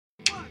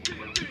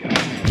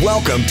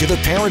Welcome to The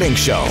Parenting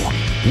Show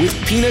with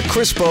Pina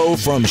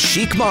Crispo from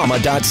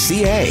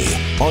chicmama.ca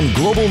on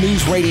Global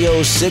News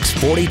Radio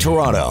 640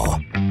 Toronto.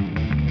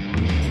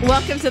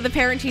 Welcome to The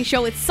Parenting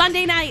Show. It's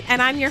Sunday night,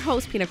 and I'm your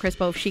host, Pina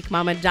Crispo of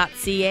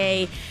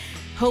chicmama.ca.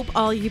 Hope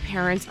all you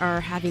parents are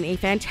having a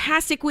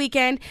fantastic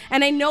weekend.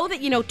 And I know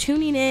that,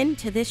 tuning in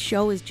to this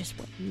show is just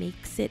what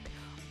makes it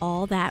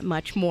all that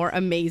much more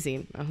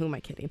amazing. Oh, who am I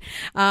kidding?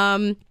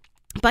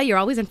 But you're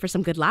always in for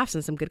some good laughs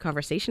and some good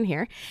conversation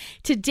here.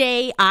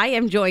 Today, I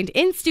am joined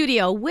in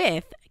studio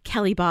with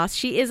Kelly Boss.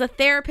 She is a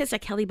therapist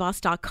at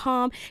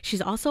kellyboss.com.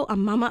 She's also a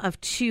mama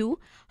of two,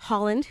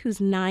 Holland, who's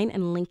 9,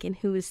 and Lincoln,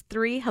 who is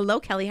 3. Hello,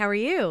 Kelly. How are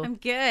you? I'm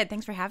good.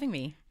 Thanks for having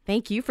me.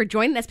 Thank you for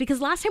joining us, because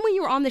last time when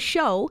you were on the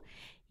show,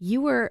 you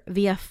were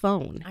via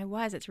phone. I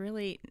was. It's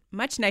really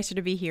much nicer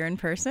to be here in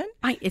person.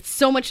 It's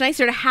so much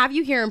nicer to have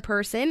you here in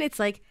person. It's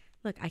like,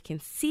 look, I can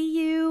see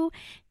you.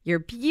 You're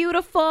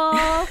beautiful.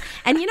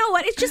 And you know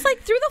what? It's just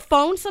like through the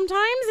phone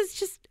sometimes,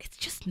 it's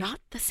just not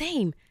the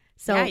same.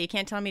 So yeah, you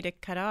can't tell me to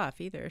cut off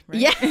either, right?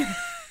 Yeah.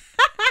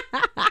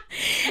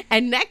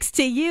 And next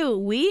to you,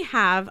 we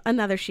have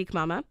another chic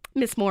mama,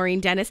 Miss Maureen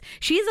Dennis.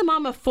 She's a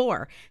mom of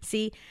 4.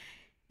 See,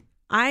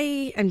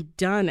 I am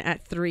done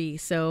at 3,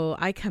 so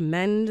I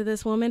commend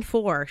this woman.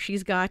 4.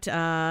 She's got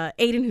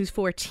Aiden, who's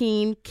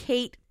 14,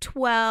 Kate,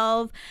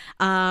 12,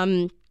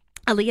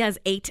 Aaliyah's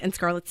 8, and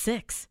Scarlett's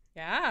 6.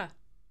 Yeah.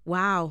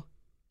 Wow.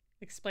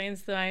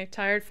 Explains my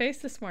tired face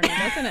this morning,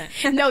 doesn't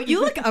it? No, you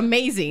look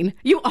amazing.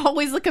 You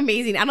always look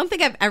amazing. I don't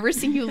think I've ever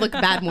seen you look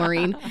bad,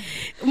 Maureen.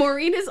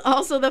 Maureen is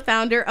also the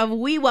founder of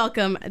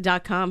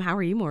WeWelcome.com. How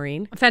are you,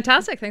 Maureen?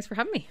 Fantastic. Thanks for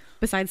having me.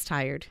 Besides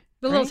tired.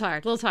 A little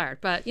tired,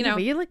 but No,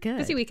 but you look good.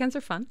 Busy weekends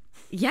are fun.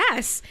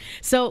 Yes.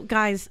 So,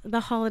 guys,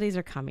 the holidays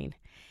are coming.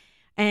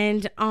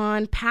 And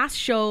on past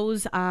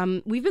shows,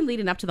 we've been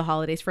leading up to the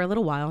holidays for a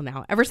little while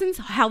now. Ever since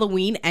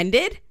Halloween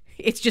ended,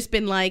 it's just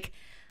been like,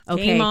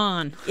 okay. Game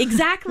on.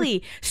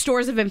 Exactly.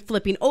 Stores have been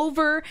flipping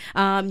over.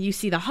 You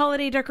see the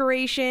holiday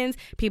decorations.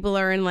 People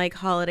are in like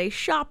holiday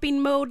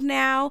shopping mode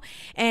now.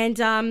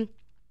 And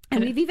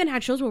we've even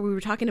had shows where we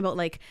were talking about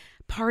like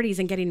parties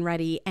and getting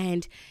ready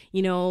and,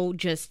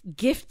 just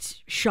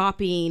gift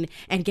shopping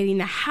and getting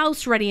the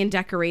house ready and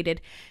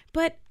decorated.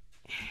 But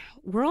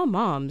we're all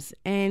moms,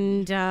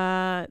 and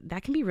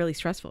that can be really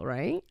stressful,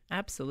 right?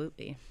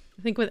 Absolutely.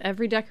 I think with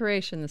every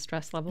decoration, the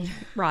stress level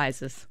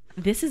rises.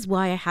 This is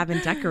why I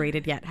haven't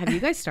decorated yet. Have you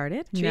guys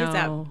started? Trees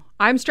up.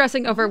 I'm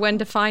stressing over when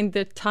to find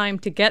the time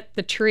to get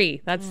the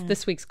tree. That's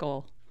this week's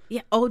goal.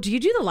 Yeah. Oh, do you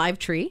do the live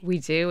tree? We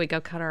do. We go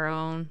cut our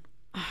own.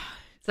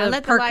 I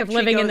let the live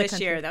tree go this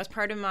year. That was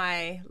part of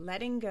my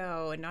letting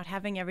go and not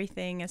having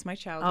everything as my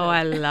childhood. Oh,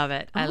 I love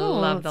it. I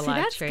love the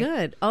live that's tree.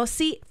 Good. Oh,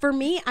 see, for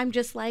me, I'm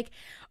just like,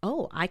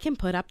 I can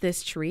put up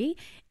this tree,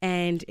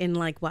 and in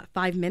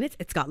 5 minutes,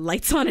 it's got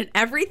lights on and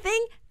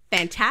everything.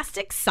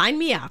 Fantastic. Sign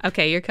me up.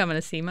 Okay, you're coming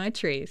to see my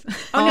trees.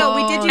 Oh, no,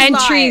 we did do and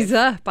live. trees,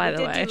 by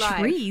the way.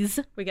 Trees?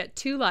 We got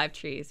 2 live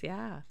trees,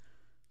 yeah.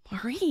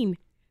 Maureen,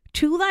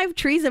 2 live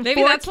trees and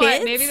maybe 4 that's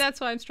kids? Maybe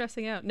that's why I'm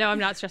stressing out. No, I'm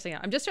not stressing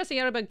out. I'm just stressing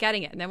out about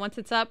getting it. And then once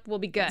it's up, we'll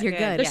be good. You're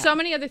good. There's so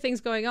many other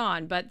things going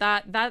on, but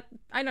that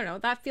I don't know,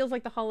 that feels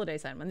like the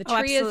holidays end. When the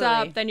tree is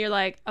up, then you're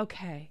like,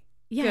 okay.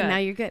 Yeah, good. now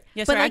you're good.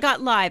 Yeah, but sorry, I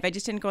got live. I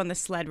just didn't go on the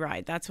sled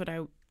ride. That's what I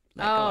let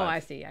go of. I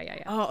see.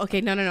 Yeah. Oh,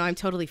 okay. No. I'm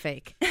totally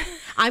fake.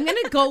 I'm going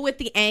to go with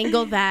the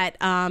angle that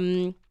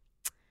I'm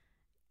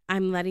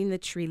letting the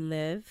tree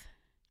live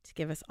to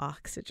give us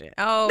oxygen.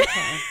 Oh,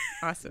 okay.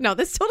 Awesome. No,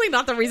 that's totally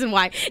not the reason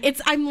why.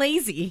 I'm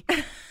lazy.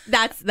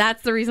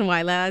 That's the reason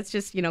why. Let's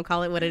just,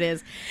 call it what it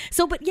is.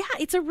 So, but yeah,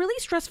 it's a really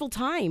stressful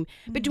time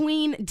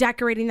between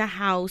decorating the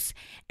house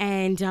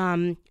and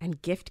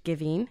gift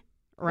giving,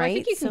 right? Well, I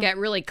think you can get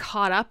really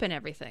caught up in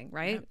everything,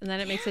 right? Yeah. And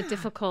then it makes it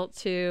difficult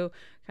to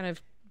kind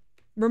of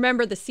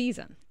remember the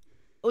season.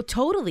 Oh,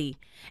 totally.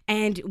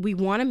 And we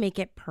want to make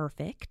it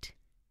perfect.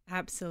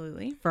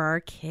 Absolutely. For our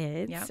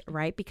kids,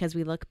 right? Because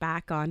we look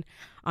back on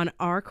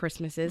our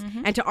Christmases.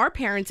 And to our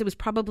parents, it was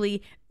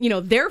probably,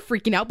 they're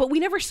freaking out, but we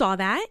never saw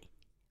that.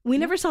 We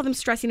never saw them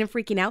stressing and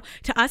freaking out.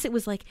 To us, it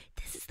was like,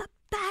 this is the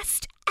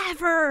best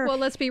ever. Well,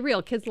 let's be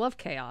real. Kids love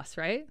chaos,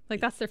 right?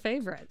 Like, that's their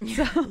favorite.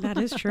 So. That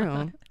is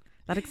true.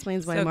 That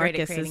explains why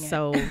Marcus is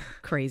so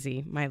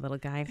crazy, my little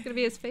guy. It's going to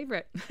be his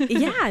favorite.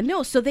 Yeah,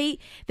 no. So they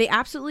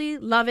absolutely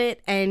love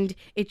it. And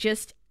it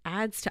just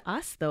adds to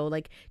us, though,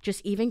 like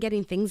just even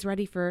getting things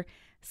ready for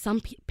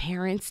some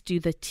parents do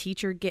the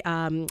teacher,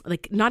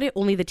 like not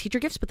only the teacher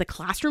gifts, but the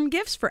classroom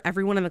gifts for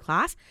everyone in the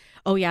class.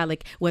 Oh, yeah.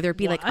 Like whether it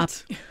be like up.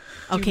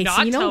 Okay,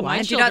 so you know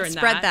what? Do not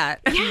spread that.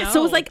 Yeah. No,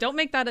 So it was like, don't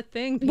make that a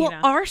thing, Pina. Well,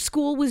 our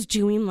school was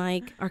doing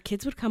like, our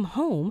kids would come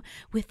home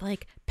with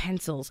like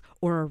pencils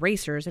or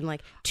erasers and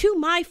like, to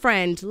my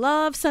friend,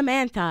 love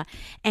Samantha.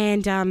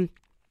 And,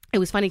 it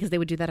was funny because they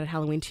would do that at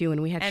Halloween too,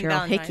 and we had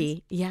Cheryl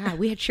Hickey. Yeah,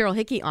 we had Cheryl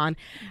Hickey on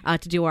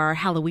to do our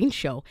Halloween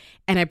show,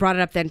 and I brought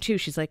it up then too.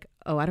 She's like,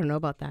 "Oh, I don't know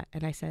about that,"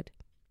 and I said,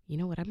 "You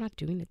know what? I'm not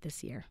doing it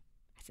this year."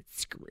 I said,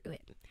 screw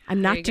it.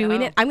 I'm not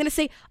doing it. I'm going to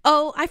say,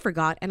 oh, I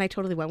forgot. And I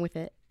totally went with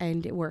it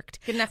and it worked.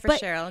 Good enough for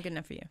Cheryl. Good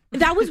enough for you.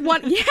 That was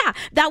one. Yeah.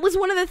 That was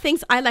one of the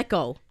things I let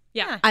go.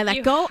 Yeah. I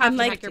let go. I'm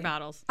like, your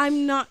battles.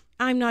 I'm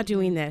not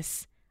doing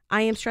this.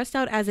 I am stressed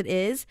out as it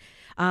is.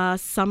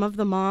 Some of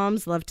the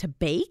moms love to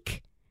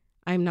bake.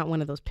 I'm not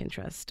one of those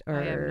Pinterest or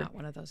I am not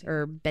one of those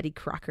either. Or Betty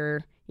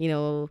Crocker,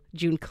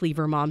 June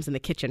Cleaver moms in the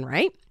kitchen,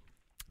 right?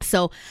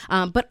 So,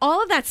 but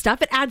all of that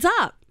stuff, it adds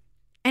up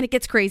and it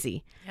gets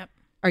crazy. Yep.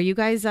 Are you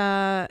guys,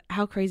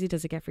 how crazy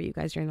does it get for you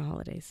guys during the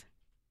holidays?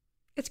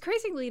 It's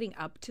crazy leading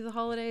up to the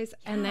holidays.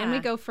 And then we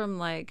go from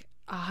like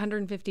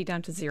 150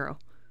 down to 0.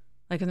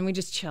 And then we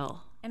just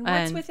chill. And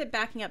what's with it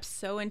backing up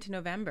so into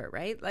November,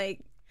 right? Like,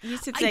 you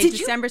used to say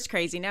December's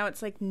crazy. Now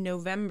it's like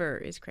November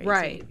is crazy.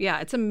 Right. Yeah.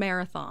 It's a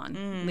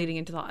marathon leading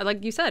into the,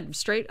 like you said,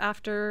 straight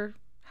after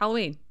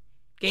Halloween.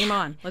 Game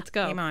on. Let's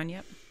go. Game on.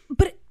 Yep.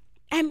 But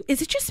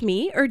is it just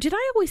me, or did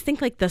I always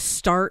think like the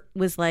start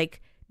was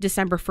like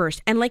December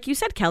 1st? And like you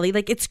said, Kelly,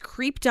 like it's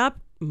creeped up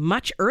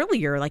much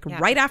earlier, like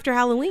right after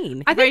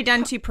Halloween. I've already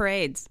done 2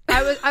 parades.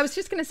 I was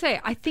just going to say,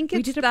 I think it's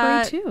we did a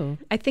parade too.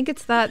 I think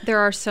it's that there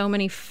are so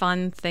many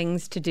fun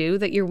things to do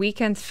that your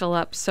weekends fill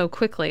up so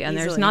quickly, and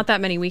there's not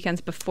that many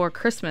weekends before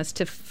Christmas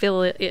to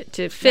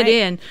fit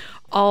in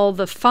all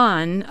the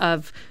fun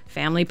of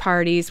family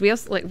parties.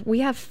 We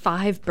have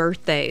 5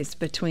 birthdays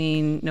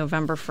between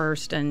November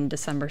 1st and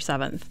December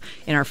 7th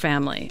in our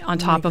family on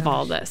top of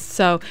all this.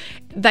 So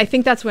I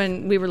think that's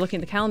when we were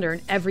looking at the calendar,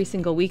 and every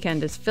single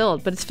weekend is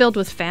filled, but it's filled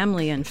with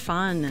family and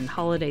fun and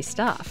holiday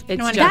stuff.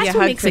 It's that's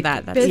what makes it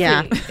busy.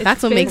 Yeah,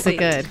 that's what makes it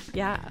good.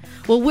 Yeah.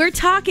 Well, we're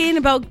talking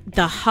about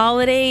the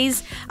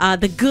holidays,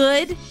 the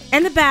good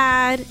and the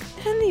bad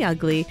and the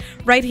ugly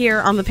right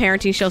here on The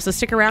Parenting Show. So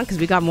stick around because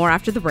we got more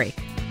after the break.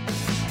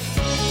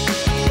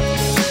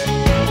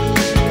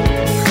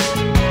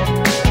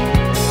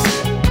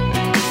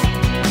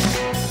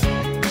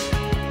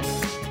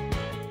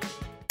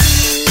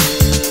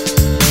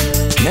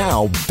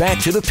 Now, back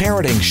to The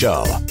Parenting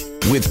Show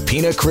with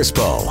Pina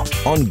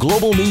Crispo on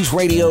Global News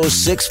Radio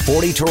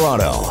 640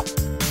 Toronto.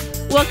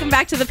 Welcome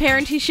back to The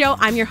Parenting Show.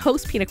 I'm your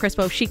host, Pina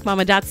Crispo of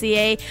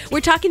chicmama.ca.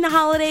 We're talking the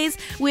holidays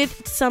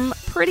with some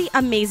pretty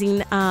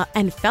amazing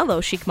and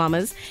fellow chic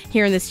mamas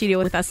here in the studio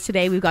with us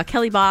today. We've got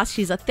Kelly Boss.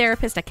 She's a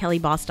therapist at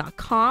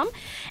kellyboss.com.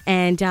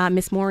 And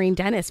Miss Maureen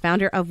Dennis,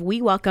 founder of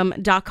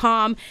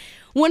WeWelcome.com.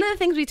 One of the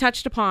things we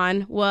touched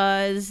upon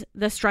was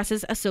the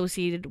stresses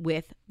associated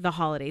with the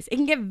holidays. It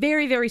can get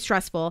very, very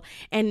stressful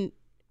and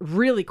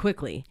really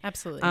quickly.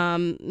 Absolutely.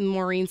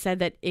 Maureen said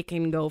that it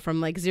can go from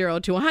like 0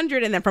 to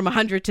 100 and then from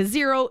 100 to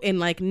 0 in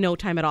like no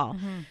time at all.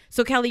 Mm-hmm.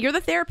 So Kelly, you're the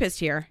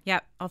therapist here.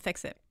 Yep, I'll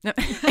fix it.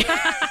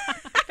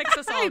 Fix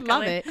us all, I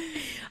love it.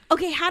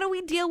 Okay, how do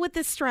we deal with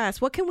this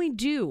stress? What can we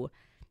do?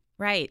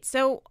 Right.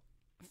 So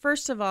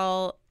first of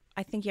all,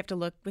 I think you have to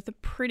look with a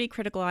pretty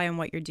critical eye on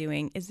what you're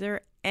doing. Is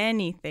there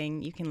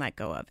anything you can let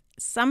go of?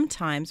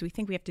 Sometimes we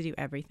think we have to do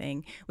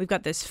everything. We've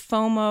got this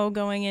FOMO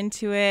going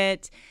into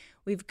it.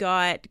 We've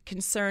got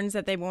concerns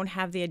that they won't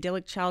have the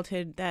idyllic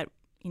childhood that,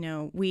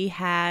 we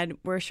had.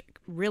 We're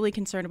really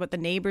concerned about what the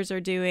neighbors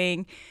are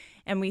doing.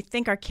 And we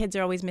think our kids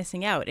are always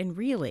missing out. And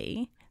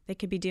really, they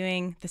could be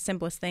doing the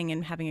simplest thing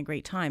and having a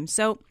great time.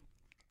 So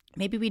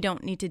maybe we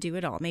don't need to do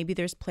it all. Maybe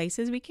there's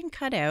places we can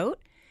cut out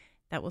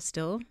that will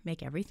still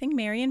make everything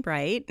merry and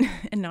bright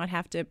and not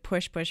have to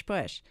push.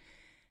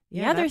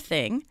 The other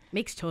thing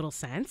makes total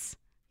sense.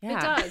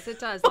 Yeah. It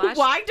does.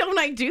 Why don't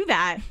I do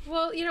that?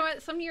 Well, you know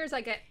what? Some years I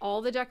get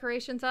all the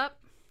decorations up.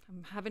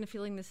 I'm having a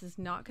feeling this is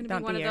not going to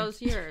be one of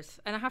those years.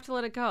 And I have to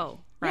let it go,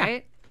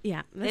 right?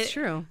 Yeah, that's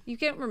true. You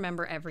can't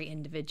remember every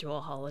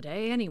individual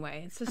holiday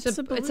anyway. It's just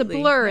Absolutely. It's a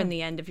blur in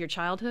the end of your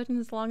childhood. And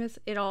as long as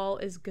it all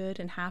is good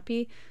and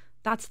happy,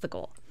 that's the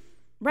goal.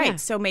 Right. Yeah.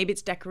 So maybe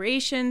it's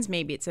decorations,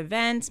 maybe it's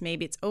events,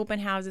 maybe it's open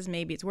houses,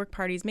 maybe it's work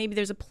parties, maybe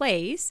there's a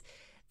place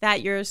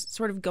that you're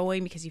sort of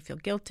going because you feel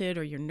guilted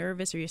or you're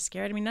nervous or you're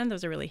scared. I mean, none of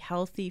those are really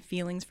healthy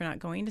feelings for not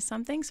going to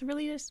something. So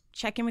really just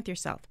check in with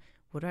yourself.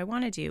 What do I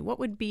want to do? What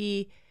would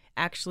be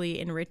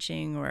actually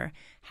enriching or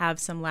have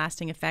some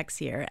lasting effects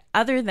here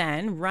other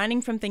than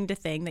running from thing to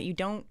thing that you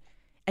don't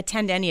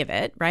attend any of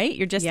it, right?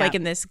 You're just like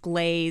in this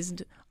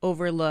glazed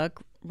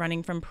overlook,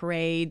 running from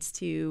parades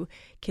to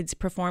kids'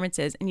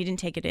 performances, and you didn't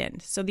take it in.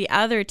 So the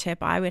other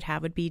tip I would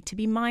have would be to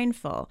be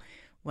mindful.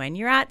 When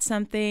you're at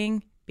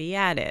something, be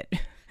at it.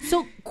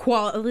 So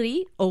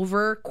quality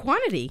over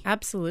quantity.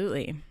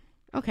 Absolutely.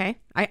 Okay.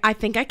 I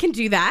think I can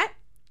do that.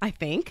 I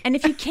think. And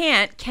if you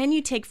can't, can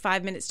you take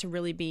 5 minutes to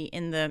really be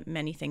in the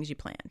many things you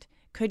planned?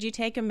 Could you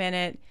take a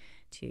minute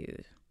to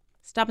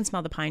stop and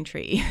smell the pine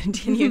tree?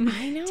 Can you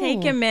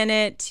take a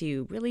minute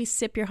to really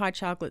sip your hot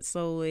chocolate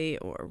slowly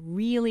or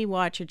really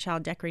watch your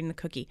child decorating the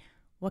cookie?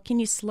 What can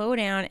you slow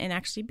down and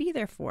actually be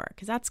there for?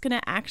 Because that's going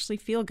to actually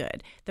feel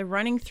good. The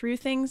running through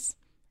things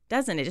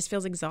doesn't. It just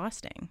feels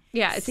exhausting.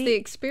 Yeah, it's the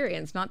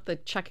experience, not the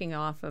checking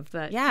off of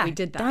that. Yeah, we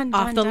did that.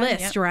 Off the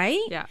list, right?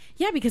 Yeah.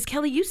 Yeah, because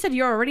Kelly, you said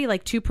you're already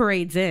like 2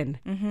 parades in.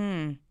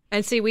 Mm-hmm.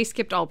 And see, we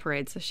skipped all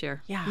parades this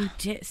year. Yeah. You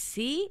did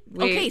see?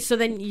 Okay, so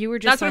then you were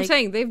just That's what I'm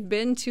saying. They've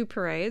been to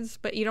parades,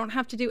 but you don't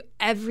have to do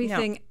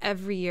everything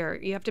every year.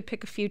 You have to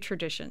pick a few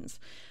traditions.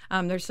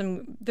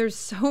 There's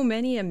so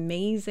many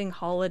amazing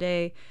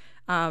holiday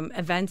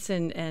events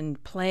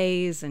and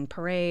plays and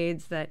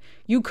parades that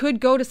you could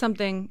go to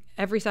something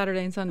every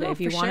Saturday and Sunday if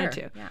you wanted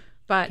to. Yeah.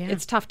 But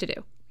it's tough to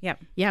do. Yep.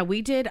 Yeah,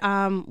 we did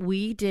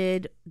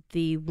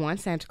the one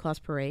Santa Claus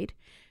parade,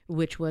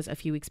 which was a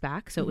few weeks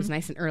back, so it was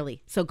nice and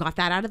early. So got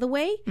that out of the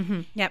way.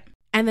 Yep.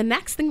 And the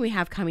next thing we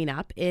have coming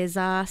up is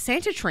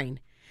Santa Train,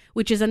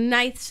 which is a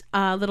nice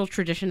little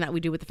tradition that we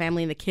do with the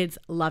family, and the kids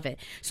love it.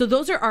 So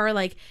those are our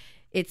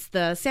it's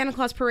the Santa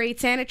Claus parade,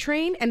 Santa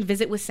Train, and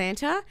Visit with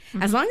Santa.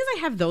 As long as I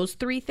have those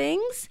three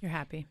things, You're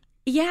happy.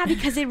 yeah,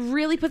 because it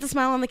really puts a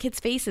smile on the kids'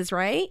 faces,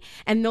 right?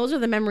 And those are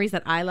the memories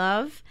that I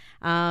love,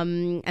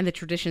 and the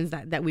traditions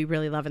that we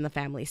really love in the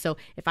family. So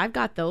if I've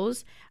got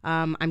those,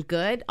 I'm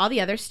good. All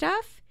the other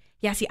stuff,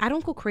 yeah, see, I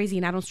don't go crazy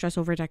and I don't stress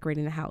over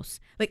decorating the house.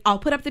 Like, I'll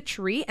put up the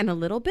tree and a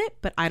little bit,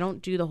 but I don't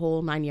do the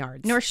whole 9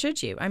 yards. Nor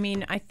should you. I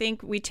mean, I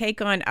think we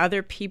take on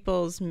other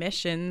people's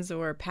missions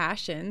or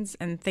passions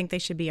and think they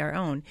should be our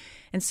own.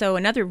 And so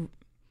another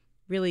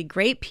really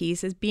great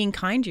piece is being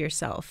kind to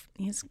yourself.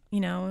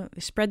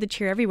 Spread the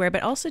cheer everywhere,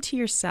 but also to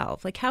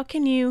yourself. Like, how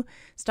can you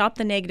stop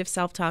the negative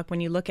self-talk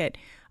when you look at,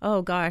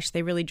 oh gosh,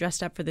 they really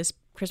dressed up for this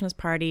Christmas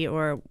party,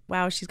 or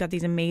wow, she's got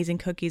these amazing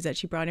cookies that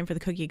she brought in for the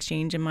cookie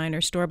exchange and mine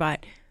are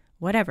store-bought.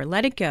 Whatever,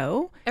 let it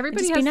go.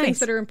 Everybody has things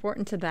that are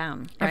important to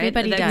them. Right?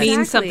 Everybody that does. means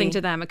Exactly. something to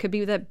them. It could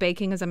be that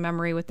baking is a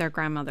memory with their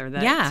grandmother.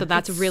 Yeah, So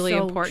that's it's really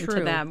so important true.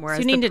 to them. Whereas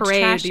So you need the to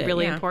parade would trash be it,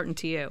 really yeah. important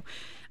to you.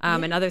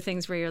 And other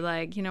things where you're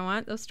like, you know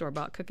what? Those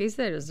store-bought cookies,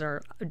 those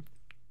are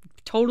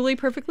totally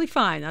perfectly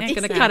fine. That's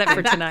going to cut it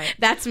for tonight.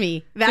 That's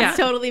me. That's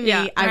Yeah. totally me.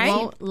 Yeah, I right?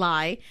 won't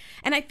lie.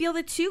 And I feel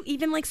that too,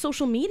 even like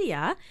social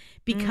media,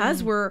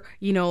 because we're,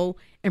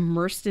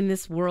 immersed in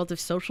this world of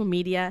social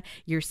media,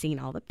 you're seeing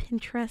all the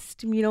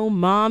Pinterest,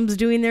 moms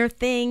doing their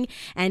thing.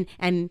 And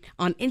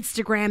on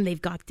Instagram, they've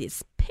got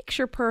this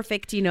picture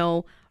perfect,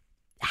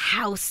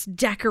 house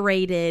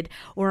decorated,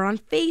 or on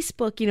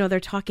Facebook, they're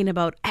talking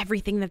about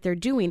everything that they're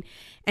doing.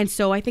 And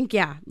so I think,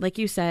 yeah, like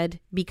you said,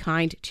 be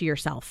kind to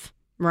yourself.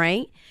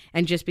 Right?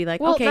 And just be like,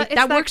 Well, okay, it's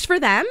that works for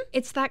them.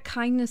 It's that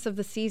kindness of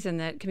the season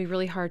that can be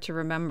really hard to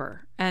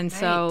remember. And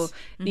so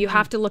you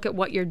have to look at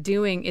what you're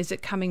doing. Is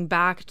it coming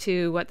back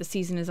to what the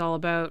season is all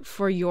about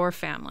for your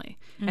family?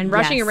 And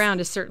rushing Yes. around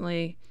is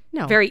certainly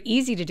No. very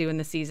easy to do in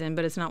the season,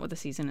 but it's not what the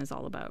season is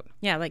all about.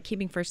 Yeah, like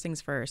keeping first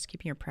things first,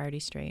 keeping your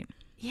priorities straight.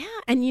 Yeah.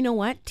 And you know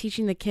what?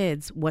 Teaching the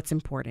kids what's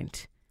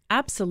important.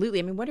 Absolutely.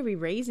 I mean, what are we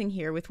raising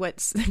here with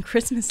what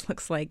Christmas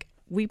looks like?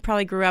 We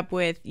probably grew up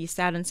with, you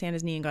sat on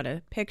Santa's knee and got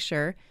a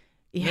picture,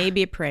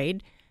 maybe a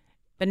parade,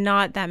 but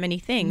not that many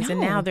things. And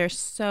No. now there's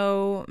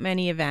so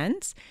many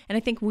events. And I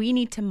think we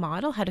need to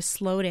model how to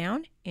slow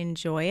down,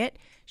 enjoy it,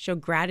 show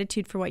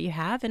gratitude for what you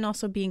have, and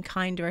also being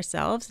kind to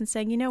ourselves and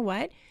saying, you know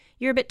what?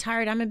 You're a bit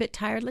tired. I'm a bit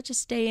tired. Let's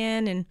just stay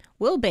in and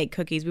we'll bake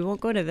cookies. We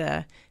won't go to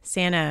the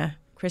Santa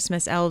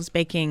Christmas elves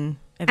baking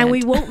event. And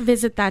we won't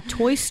visit that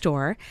toy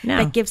store No.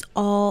 that gives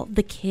all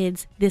the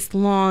kids this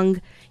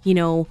long,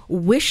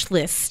 wish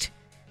list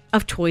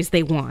of toys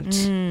they want.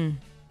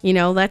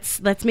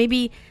 Let's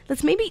maybe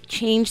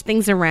change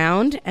things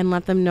around and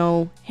let them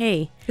know,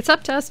 hey, It's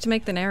up to us to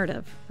make the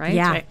narrative, right?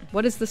 Yeah. Right.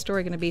 What is the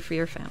story going to be for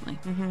your family?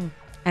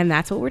 and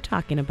that's what we're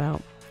talking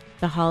about.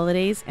 The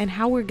holidays and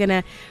how we're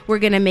gonna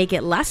make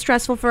it less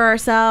stressful for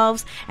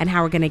ourselves, and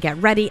how we're gonna get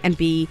ready and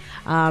be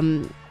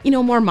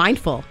more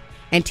mindful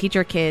and teach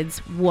our kids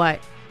what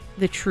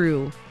the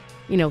true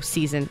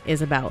season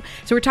is about.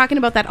 So we're talking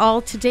about that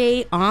all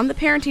today on the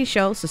Parenting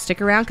Show, so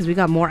stick around because we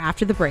got more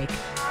after the break.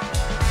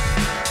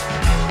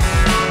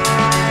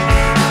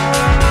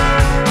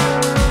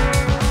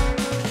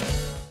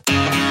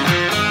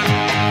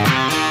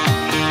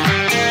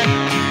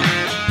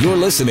 You're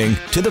listening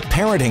to The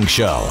Parenting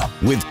Show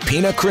with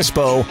Pina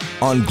Crispo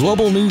on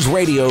Global News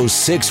Radio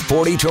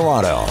 640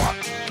 Toronto.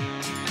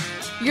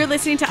 You're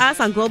listening to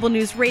us on Global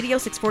News Radio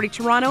 640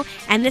 Toronto,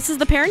 and this is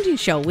The Parenting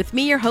Show with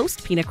me, your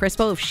host, Pina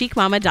Crispo of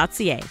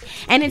chicmama.ca.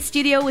 And in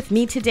studio with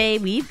me today,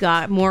 we've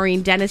got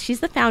Maureen Dennis. She's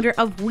the founder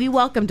of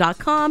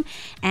WeWelcome.com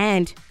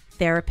and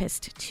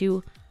therapist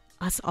to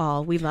us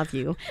all. We love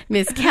you.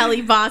 Miss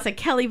Kelly Voss at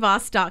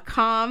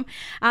kellyvoss.com.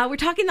 We're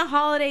talking the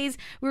holidays.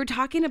 We were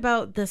talking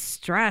about the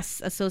stress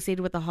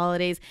associated with the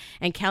holidays,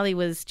 and Kelly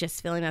was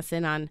just filling us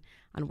in on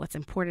what's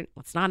important,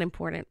 what's not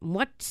important,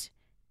 what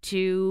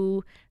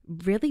to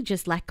really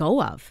just let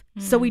go of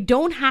so we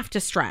don't have to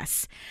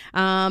stress.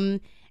 And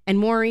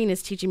Maureen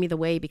is teaching me the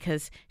way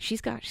because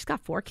she's got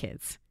 4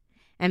 kids,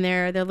 and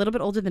they're a little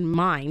bit older than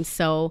mine.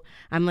 So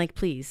I'm like,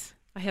 please,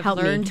 I have help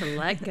learned me. to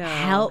let go.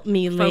 Help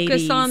me, ladies.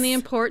 Focus on the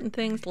important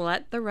things.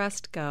 Let the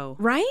rest go.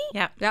 Right?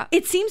 Yeah. Yeah.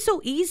 It seems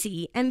so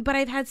easy, but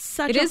I've had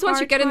such It a is once you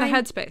hard get in the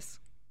time. headspace.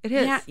 It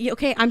is. Yeah.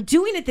 Okay. I'm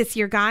doing it this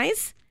year,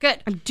 guys.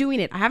 Good. I'm doing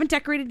it. I haven't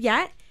decorated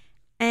yet,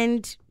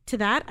 and to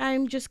that,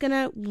 I'm just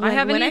gonna. I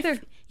haven't either.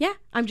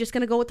 I'm just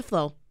gonna go with the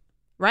flow.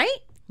 Right?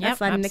 That's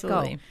letting it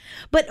go.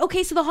 But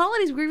okay, so the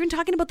holidays, we're even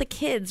talking about the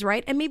kids,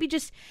 right? And maybe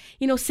just,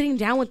 sitting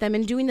down with them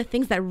and doing the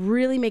things that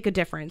really make a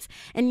difference.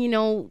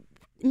 And,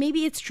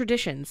 maybe it's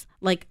traditions,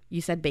 like you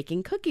said,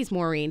 baking cookies,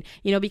 Maureen,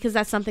 because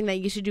that's something that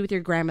you used to do with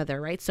your grandmother,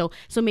 right? So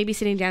maybe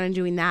sitting down and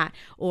doing that,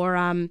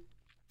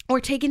 or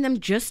taking them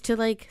just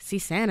to see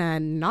Santa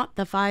and not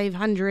the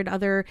 500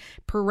 other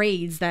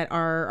parades that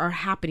are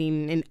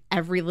happening in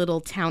every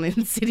little town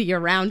and city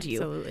around you.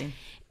 Absolutely.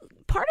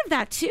 Part of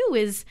that too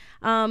is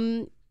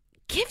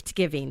gift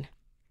giving.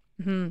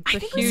 I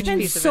think we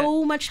spend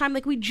so much time.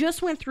 We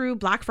just went through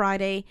Black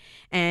Friday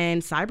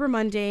and Cyber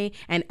Monday,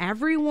 and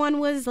everyone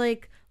was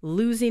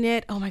losing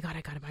it. Oh my God,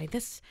 I gotta buy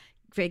this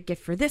great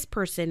gift for this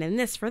person and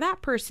this for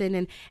that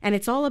person, and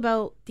it's all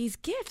about these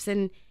gifts.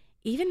 And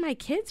even my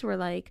kids were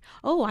like,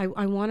 oh,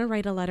 I want to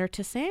write a letter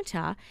to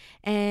Santa.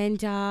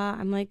 And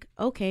I'm like,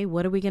 okay,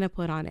 what are we going to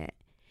put on it?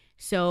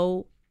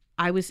 So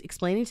I was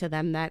explaining to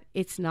them that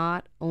it's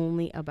not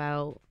only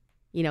about,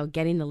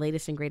 getting the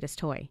latest and greatest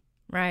toy.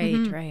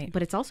 Right, right.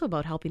 But it's also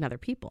about helping other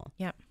people.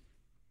 Yep.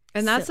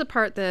 And that's the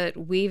part that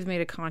we've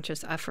made a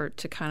conscious effort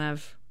to kind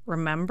of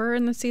remember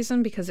in the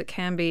season, because it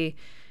can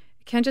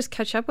just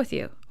catch up with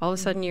you. All of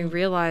a sudden you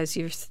realize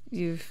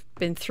you've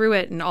been through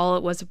it, and all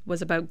it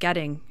was about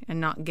getting and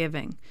not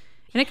giving.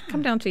 And it can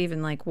come down to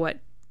even what,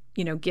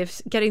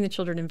 gifts, getting the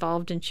children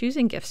involved in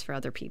choosing gifts for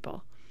other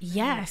people.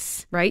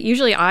 Yes. Right?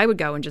 Usually I would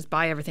go and just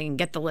buy everything and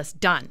get the list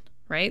done,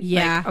 right?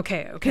 Yeah.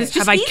 Okay. It's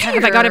Have just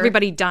I got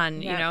everybody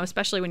done, Yeah.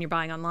 especially when you're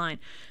buying online.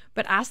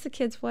 But ask the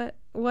kids what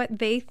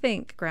they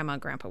think grandma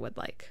and grandpa would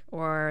like,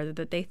 or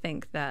that they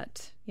think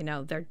that,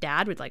 their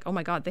dad would like. Oh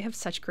my God, they have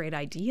such great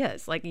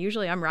ideas.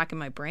 Usually I'm racking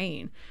my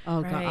brain.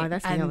 Oh God, Right.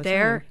 that's And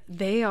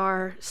they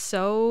are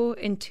so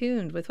in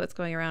tune with what's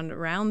going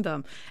around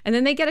them. And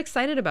then they get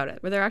excited about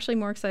it, where they're actually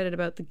more excited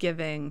about the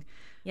giving.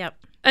 Yep.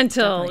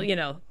 Until,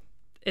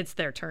 it's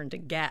their turn to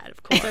get,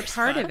 of course. They're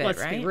part of it,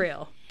 Let's right? be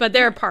real. But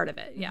they're a part of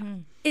it, yeah.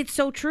 It's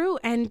so true.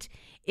 And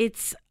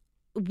it's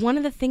one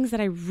of the things that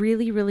I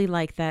really, really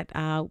like that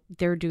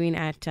they're doing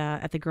at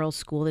the girls'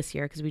 school this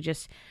year, because we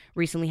just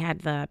recently had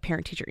the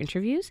parent-teacher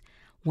interviews.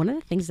 One of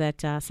the things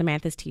that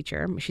Samantha's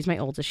teacher, she's my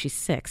oldest, she's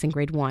 6 in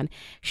grade 1,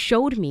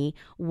 showed me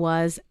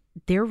was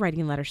they're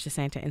writing letters to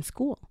Santa in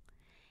school.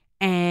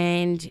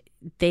 And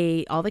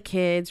all the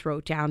kids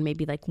wrote down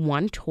maybe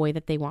one toy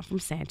that they want from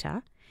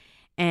Santa.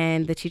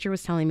 And the teacher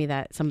was telling me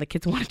that some of the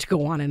kids wanted to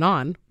go on and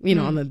on,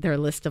 on their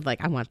list of I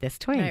want this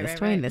toy and this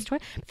toy and this toy.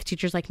 But the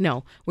teacher's like,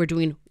 no, we're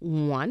doing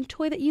one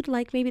toy that you'd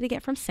like maybe to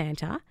get from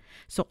Santa.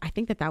 So I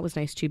think that was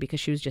nice too,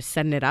 because she was just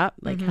setting it up,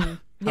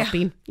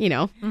 helping,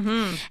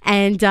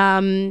 And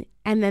then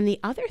the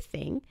other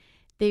thing,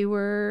 they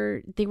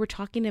were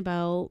talking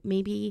about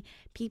maybe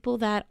people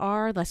that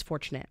are less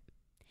fortunate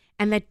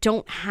and that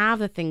don't have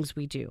the things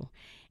we do.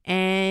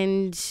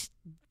 And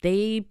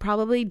they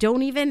probably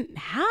don't even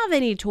have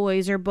any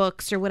toys or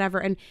books or whatever.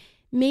 And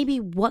maybe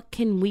what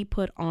can we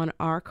put on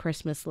our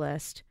Christmas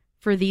list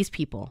for these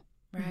people?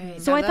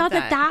 Right. So I thought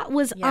that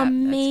was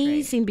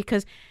amazing,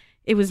 because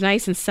it was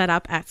nice and set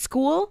up at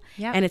school.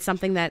 Yep. And it's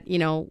something that,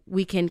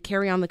 we can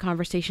carry on the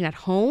conversation at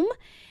home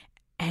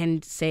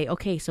and say,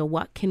 okay, so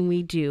what can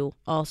we do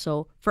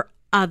also for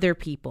other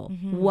people?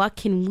 What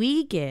can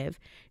we give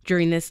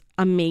during this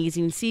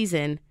amazing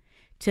season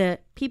to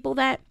people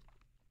that,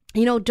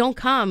 don't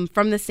come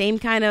from the same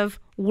kind of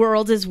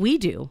world as we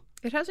do?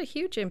 It has a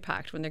huge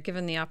impact when they're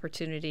given the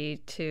opportunity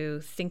to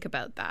think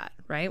about that,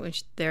 right? When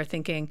they're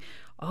thinking,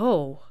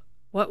 oh,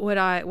 what would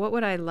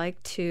I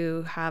like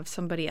to have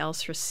somebody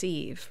else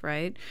receive,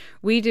 right?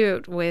 We do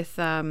it with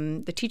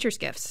the teacher's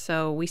gifts.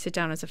 So we sit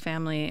down as a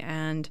family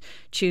and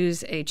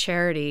choose a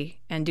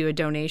charity and do a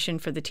donation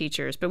for the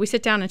teachers. But we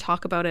sit down and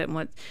talk about it,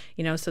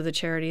 and so the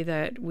charity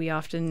that we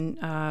often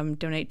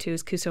donate to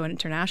is Cuso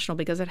International,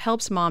 because it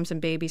helps moms and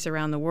babies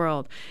around the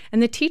world.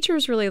 And the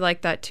teachers really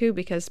like that too,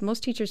 because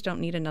most teachers don't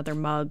need another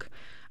mug.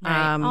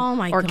 Right. Oh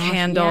my or gosh,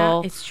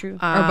 candle. yeah, it's true.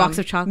 Or a box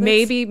of chocolates.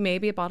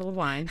 Maybe a bottle of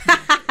wine.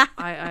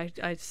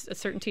 I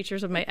certain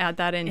teachers may add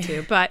that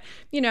into, but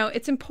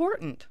it's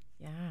important.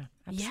 Yeah,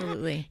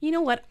 absolutely. Yeah. You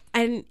know what?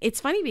 And it's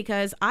funny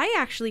because I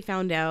actually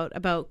found out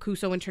about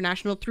Cuso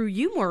International through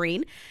you,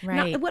 Maureen.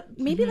 Right.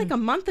 Maybe a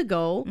month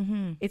ago.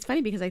 It's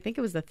funny because I think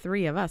it was the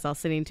 3 of us all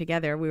sitting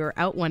together. We were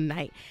out one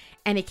night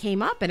and it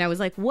came up and I was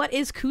like, what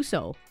is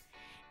Cuso?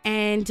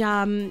 And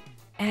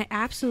I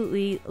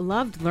absolutely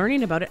loved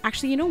learning about it.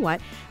 Actually, you know what?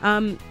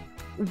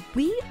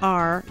 We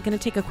are going to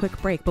take a quick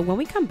break, but when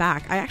we come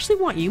back, I actually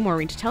want you,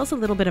 Maureen, to tell us a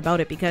little bit about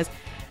it, because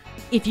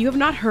if you have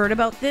not heard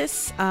about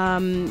this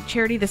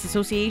charity, this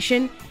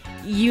association,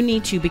 you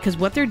need to, because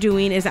what they're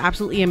doing is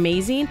absolutely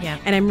amazing. Yeah.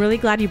 And I'm really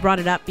glad you brought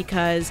it up,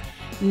 because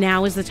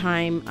now is the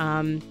time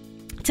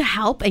to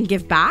help and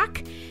give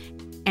back.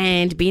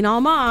 And being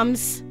all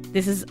moms,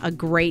 this is a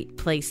great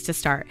place to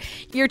start.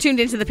 You're tuned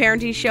into The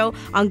Parenting Show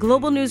on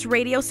Global News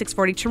Radio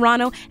 640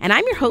 Toronto, and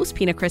I'm your host,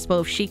 Pina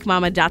Crispo of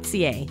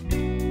chicmama.ca.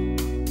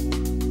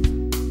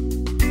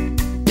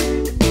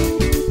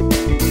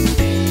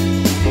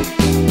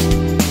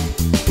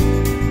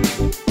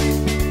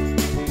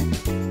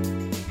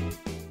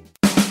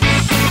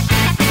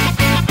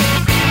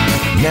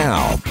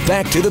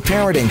 back to The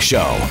Parenting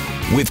Show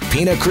with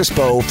Pina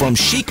Crispo from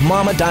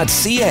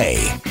chicmama.ca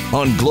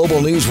on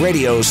Global News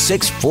Radio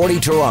 640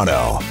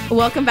 Toronto.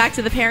 Welcome back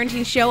to The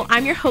Parenting Show.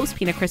 I'm your host,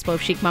 Pina Crispo of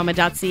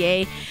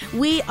chicmama.ca.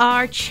 We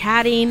are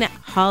chatting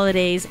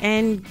holidays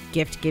and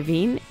gift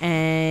giving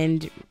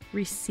and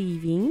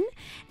receiving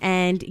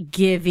and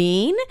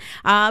giving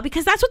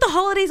because that's what the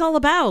holiday's all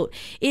about.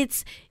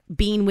 It's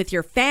being with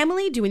your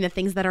family, doing the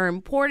things that are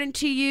important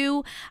to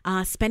you,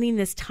 spending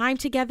this time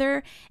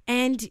together,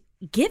 and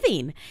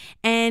giving.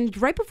 And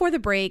right before the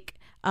break,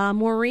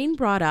 Maureen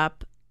brought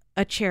up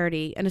a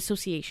charity, an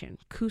association,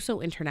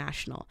 CUSO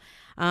International.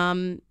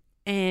 And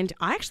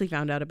I actually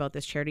found out about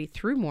this charity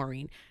through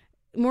Maureen.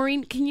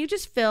 Maureen, can you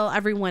just fill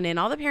everyone in,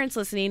 all the parents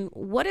listening,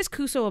 what is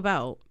CUSO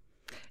about?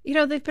 You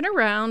know, they've been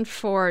around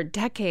for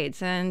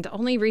decades, and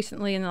only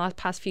recently in the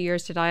past few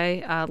years did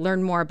I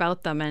learn more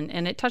about them.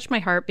 And it touched my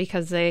heart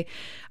because they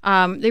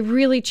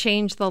really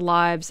changed the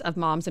lives of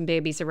moms and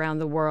babies around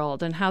the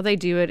world. And how they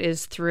do it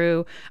is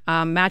through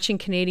matching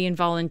Canadian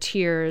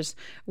volunteers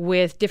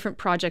with different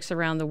projects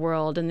around the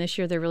world. And this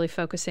year they're really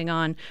focusing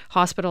on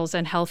hospitals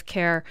and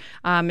healthcare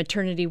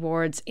maternity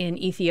wards in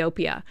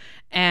Ethiopia.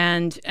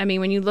 And I mean,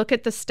 when you look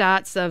at the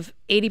stats of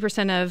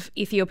 80% of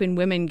Ethiopian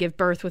women give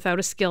birth without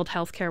a skilled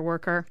healthcare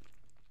worker,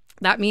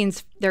 that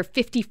means they're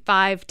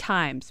 55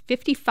 times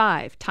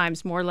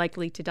more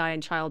likely to die in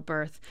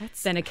childbirth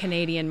than a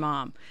Canadian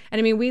mom. And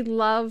I mean, we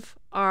love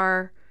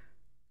our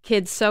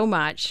kids so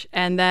much,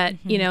 and that,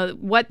 you know,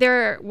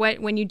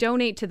 when you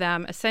donate to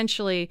them,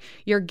 essentially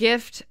your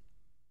gift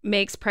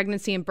makes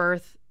pregnancy and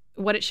birth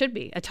what it should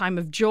be, a time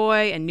of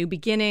joy and new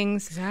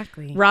beginnings.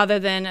 Exactly. Rather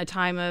than a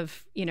time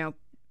of, you know,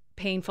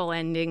 painful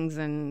endings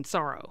and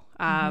sorrow,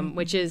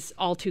 which is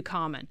all too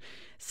common.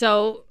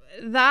 So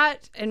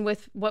that, and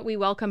with what we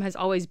welcome has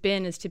always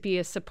been, is to be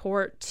a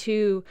support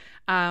to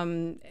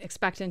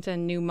expectant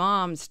and new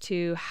moms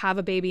to have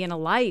a baby in a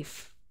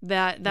life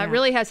that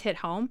really has hit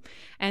home.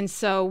 And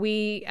so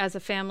we as a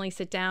family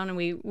sit down and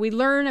we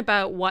learn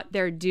about what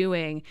they're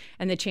doing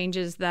and the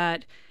changes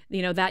that,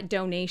 you know, that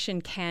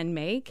donation can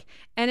make.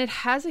 And it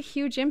has a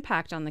huge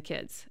impact on the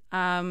kids.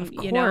 Of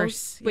you know,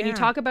 course. when you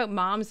talk about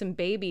moms and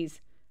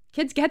babies,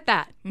 kids get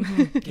that.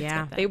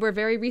 Yeah. They were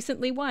very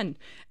recently one,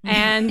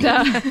 and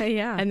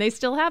and they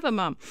still have a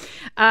mom.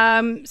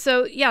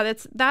 So yeah,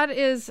 that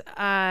is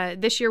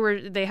this year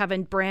where they have a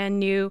brand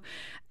new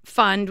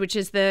fund, which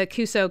is the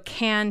CUSO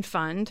Can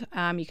Fund.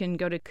 You can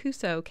go to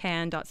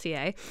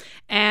cusocan.ca,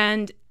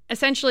 and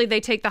essentially they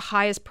take the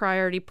highest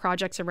priority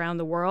projects around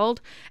the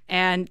world,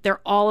 and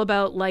they're all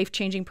about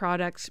life-changing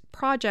projects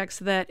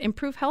that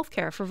improve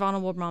healthcare for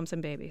vulnerable moms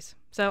and babies.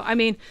 So, I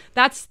mean,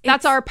 that's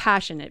our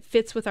passion. It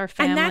fits with our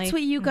family. And that's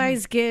what you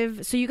guys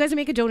give. So you guys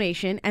make a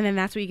donation, and then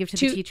that's what you give to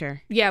the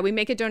teacher. Yeah, we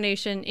make a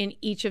donation in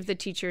each of the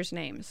teachers'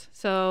 names.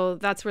 So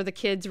that's where the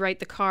kids write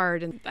the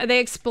card, and they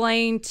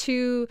explain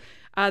to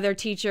their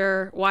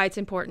teacher why it's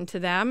important to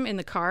them in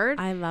the card.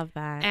 I love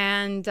that.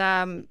 And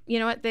you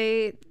know what?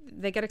 They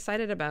get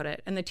excited about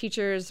it. And the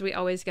teachers, we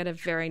always get a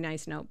very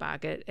nice note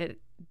back. It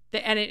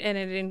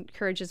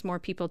encourages more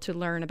people to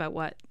learn about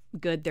what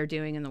good they're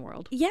doing in the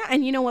world. Yeah,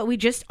 and you know what? We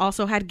just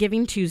also had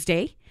Giving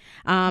Tuesday,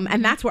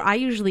 and that's where I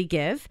usually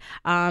give.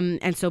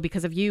 And so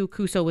because of you,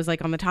 CUSO was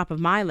like on the top of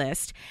my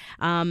list.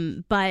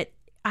 But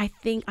I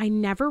think I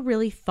never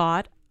really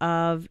thought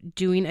of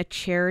doing a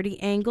charity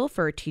angle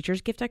for a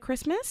teacher's gift at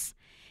Christmas.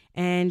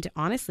 And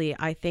honestly,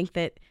 I think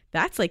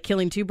that's like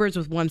killing two birds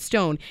with one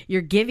stone.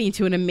 You're giving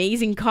to an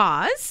amazing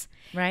cause.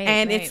 Right.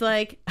 And it's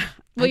like...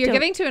 Well, you're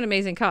giving to an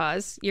amazing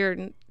cause.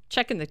 You're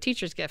checking the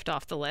teacher's gift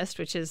off the list,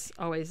 which is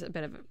always a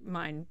bit of a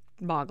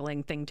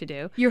mind-boggling thing to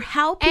do. You're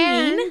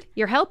helping.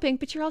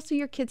 But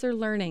your kids are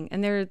learning,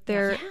 and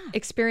they're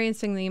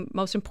experiencing the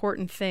most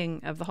important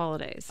thing of the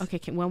holidays. Okay,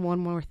 one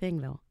more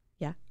thing, though.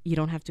 Yeah. You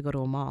don't have to go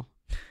to a mall.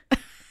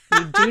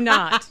 You do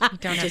not. You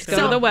don't have to go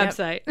to the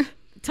website. Yep.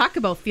 Talk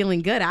about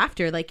feeling good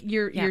after. Like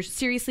you're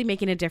seriously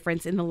making a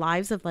difference in the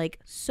lives of like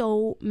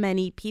so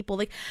many people.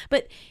 Like,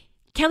 but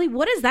Kelly,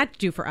 what does that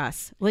do for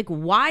us? Like,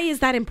 why is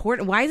that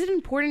important? Why is it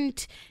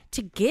important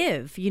to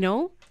give, you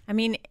know? I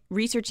mean,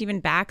 research even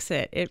backs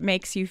it. It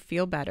makes you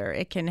feel better.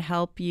 It can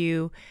help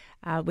you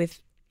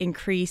with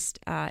increased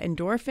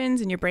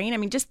endorphins in your brain. I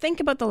mean, just think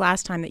about the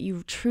last time that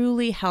you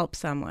truly helped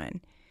someone.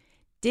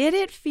 Did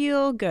it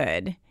feel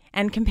good?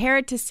 And compare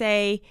it to,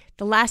 say,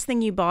 the last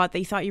thing you bought that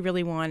you thought you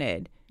really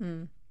wanted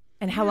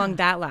and how long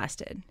that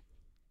lasted.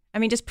 I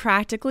mean, just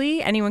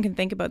practically, anyone can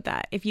think about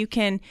that. If you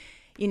can,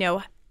 you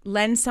know,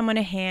 lend someone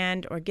a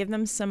hand or give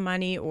them some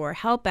money or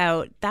help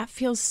out, that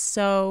feels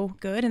so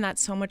good, and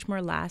that's so much more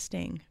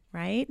lasting,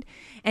 right?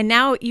 And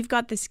now you've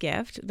got this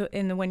gift,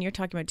 and the one you're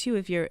talking about too,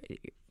 if you're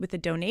with a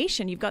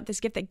donation, you've got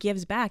this gift that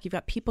gives back. You've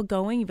got people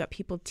going, you've got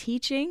people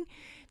teaching.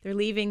 They're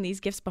leaving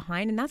these gifts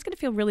behind, and that's going to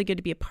feel really good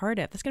to be a part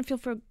of. That's going to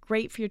feel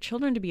great for your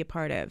children to be a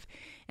part of,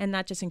 and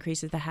that just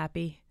increases the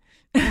happy.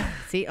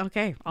 See,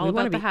 okay. All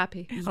about the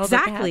happy.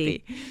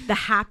 Exactly. The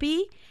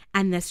happy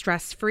and the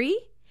stress-free.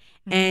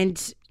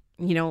 And,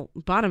 you know,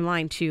 bottom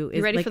line too is,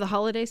 you ready like, for the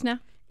holidays now?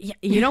 Yeah,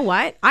 you know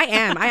what? I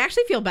am. I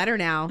actually feel better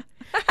now.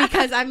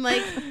 because I'm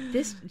like,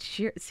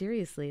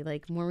 seriously,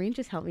 like Maureen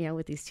just helped me out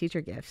with these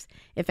teacher gifts.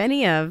 If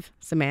any of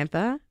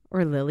Samantha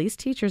or Lily's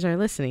teachers are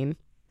listening,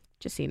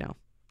 just so you know,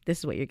 this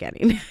is what you're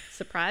getting.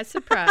 Surprise,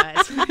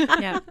 surprise.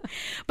 Yeah.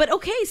 But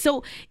okay,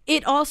 so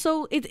it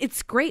also,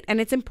 it's great and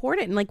it's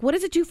important. And like, what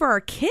does it do for our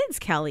kids,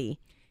 Kelly?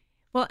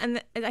 Well,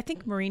 and I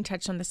think Maureen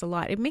touched on this a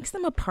lot. It makes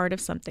them a part of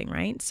something,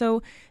 right?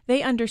 So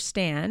they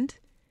understand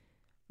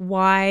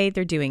why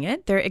they're doing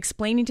it. They're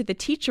explaining to the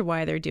teacher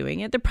why they're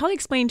doing it. They're probably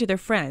explaining to their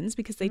friends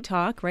because they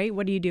talk, right?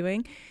 What are you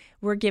doing?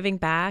 We're giving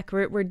back.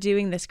 We're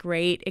doing this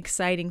great,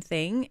 exciting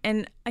thing.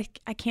 And I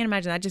can't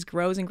imagine that just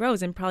grows and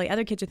grows. And probably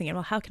other kids are thinking,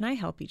 well, how can I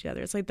help each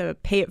other? It's like the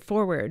pay it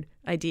forward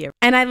idea.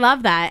 And I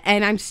love that.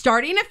 And I'm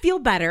starting to feel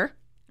better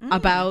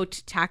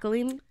about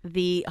tackling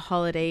the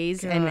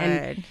holidays.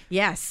 And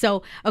yeah.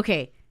 So,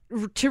 okay,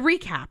 to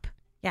recap,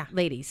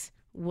 ladies,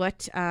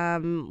 what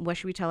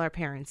should we tell our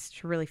parents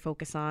to really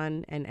focus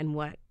on and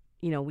what,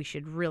 we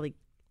should really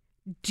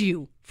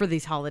do for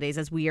these holidays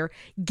as we are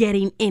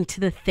getting into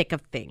the thick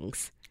of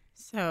things?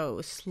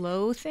 So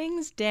slow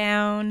things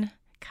down,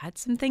 cut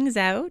some things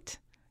out,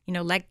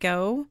 let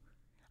go.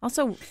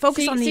 Also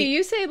focus on the... See,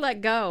 you say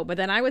let go, but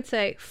then I would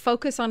say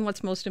focus on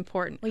what's most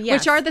important, well,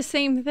 yes. which are the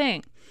same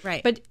thing.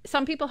 Right. But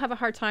some people have a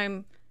hard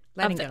time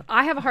letting go.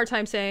 I have a hard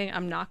time saying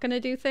I'm not going to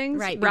do things,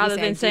 right, rather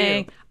than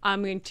saying I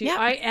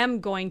am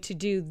going to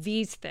do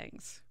these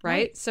things,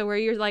 right? So where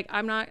you're like,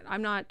 you're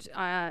not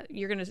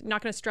going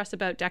to stress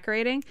about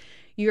decorating.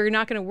 You're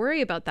not going to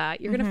worry about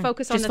that. You're going to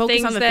focus on the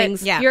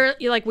things that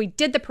you're like, we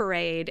did the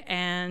parade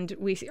and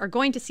we are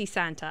going to see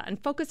Santa,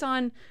 and focus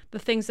on the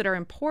things that are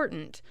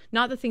important,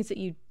 not the things that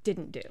you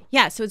didn't do.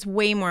 Yeah. So it's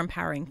way more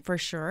empowering for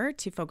sure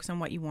to focus on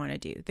what you want to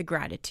do. The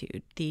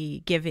gratitude,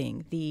 the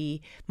giving,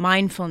 the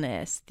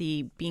mindfulness,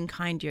 the being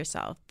kind to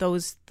yourself.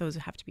 Those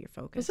have to be your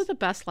focus. Those are the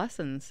best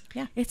lessons.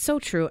 Yeah. It's so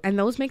true. And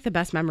those make the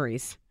best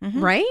memories,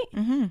 right?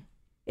 Mm-hmm.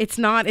 It's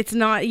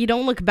not, you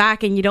don't look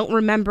back and you don't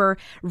remember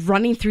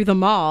running through the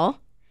mall.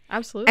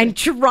 Absolutely. And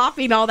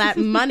dropping all that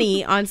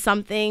money on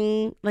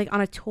something like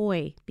on a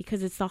toy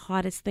because it's the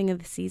hottest thing of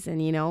the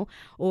season,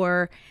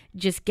 or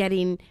just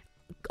getting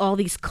all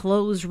these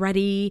clothes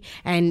ready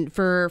and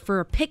for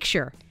a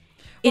picture.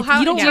 You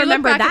don't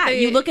remember that.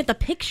 You look at the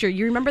picture.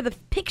 You remember the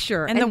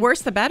picture. And the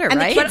worse, the better,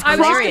 right? But I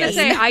was just going to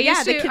say, I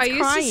used to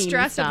to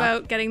stress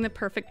about getting the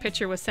perfect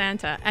picture with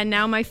Santa. And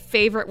now my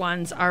favorite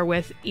ones are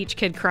with each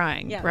kid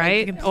crying,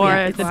 right?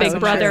 Or the big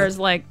brother's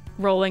like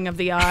rolling of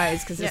the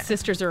eyes because his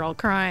sisters are all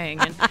crying.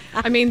 And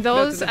I mean,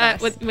 those,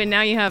 when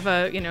now you have,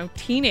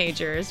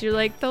 teenagers, you're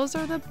like, those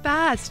are the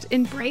best.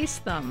 Embrace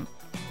them.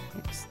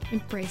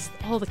 Embrace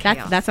all the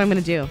chaos. That's what I'm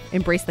going to do.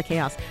 Embrace the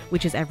chaos,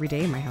 which is every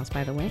day in my house,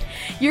 by the way.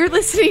 You're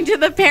listening to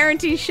The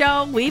Parenting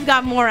Show. We've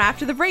got more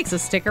after the break, so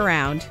stick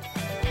around.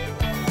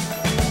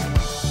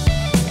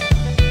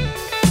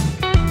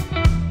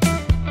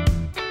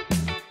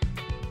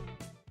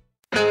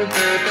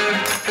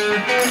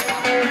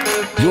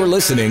 You're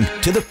listening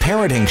to The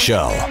Parenting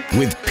Show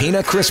with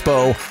Pina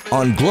Crispo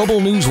on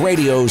Global News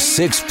Radio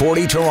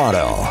 640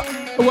 Toronto.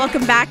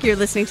 Welcome back. You're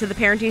listening to The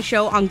Parenting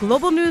Show on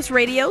Global News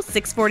Radio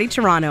 640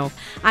 Toronto.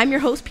 I'm your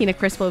host, Pina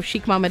Crispo of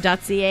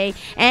chicmama.ca.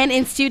 And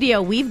in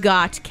studio, we've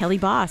got Kelly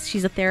Boss.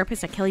 She's a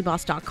therapist at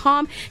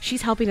kellyboss.com.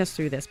 She's helping us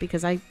through this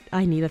because I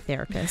need a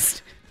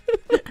therapist.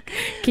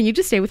 Can you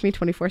just stay with me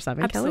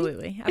 24/7,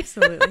 Absolutely. Kelly?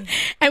 Absolutely.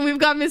 And we've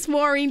got Miss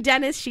Maureen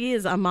Dennis. She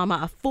is a mama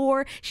of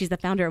 4. She's the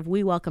founder of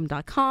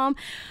WeWelcome.com.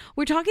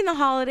 We're talking the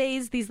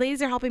holidays. These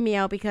ladies are helping me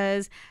out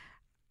because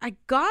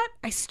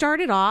I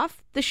started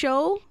off the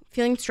show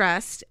feeling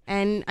stressed,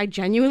 and I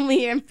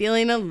genuinely am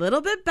feeling a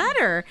little bit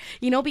better,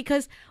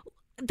 because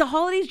the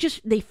holidays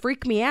they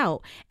freak me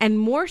out. And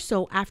more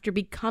so after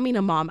becoming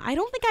a mom. I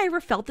don't think I ever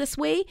felt this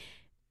way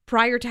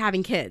prior to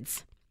having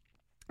kids.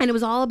 And it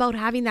was all about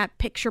having that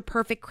picture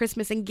perfect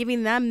Christmas and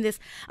giving them this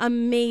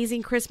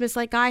amazing Christmas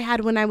like I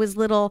had when I was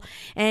little,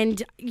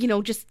 and,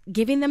 just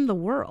giving them the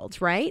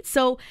world, right?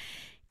 So,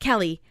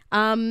 Kelly,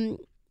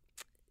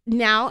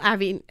 now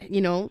having,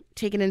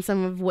 taken in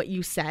some of what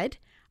you said,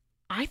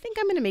 I think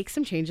I'm going to make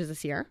some changes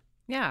this year.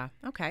 Yeah.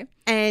 Okay.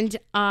 And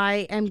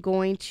I am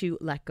going to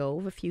let go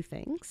of a few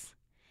things.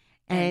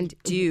 And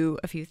do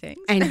a few things.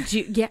 And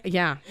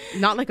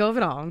not let go of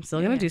it all. I'm still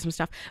going to do some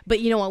stuff.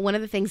 But you know what? One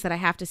of the things that I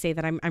have to say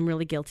that I'm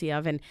really guilty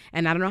of, and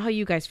I don't know how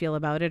you guys feel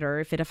about it or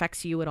if it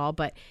affects you at all,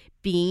 but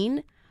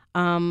being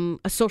a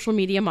social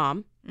media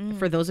mom,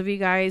 for those of you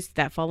guys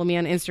that follow me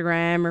on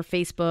Instagram or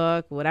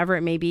Facebook, whatever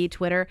it may be,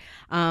 Twitter,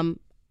 I'm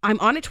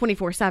on it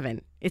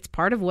 24/7. It's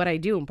part of what I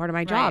do and part of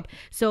my job.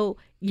 So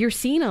you're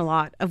seeing a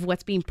lot of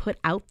what's being put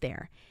out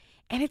there.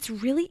 And it's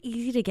really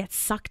easy to get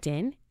sucked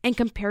in and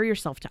compare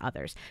yourself to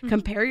others.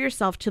 Compare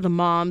yourself to the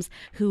moms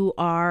who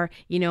are,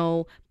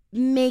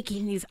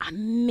 making these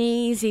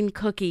amazing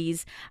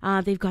cookies.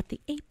 They've got the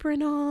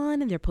apron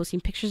on and they're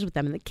posting pictures with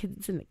them and the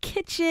kids in the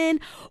kitchen,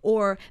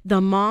 or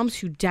the moms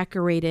who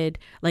decorated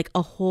like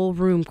a whole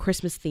room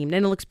Christmas themed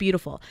and it looks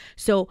beautiful.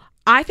 So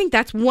I think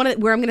that's where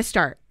I'm going to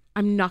start.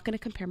 I'm not going to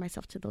compare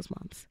myself to those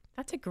moms.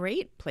 That's a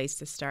great place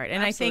to start.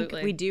 And Absolutely. I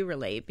think we do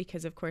relate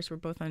because, of course, we're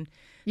both on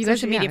You guys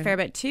social are- media yeah. a fair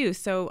bit too.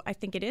 So I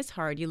think it is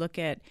hard. You look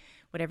at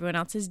what everyone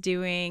else is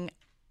doing,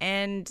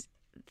 and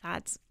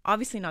that's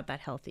obviously not that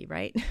healthy,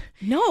 right?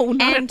 No,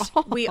 not And at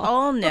all. we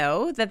all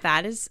know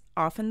that is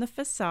often the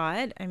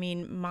facade. I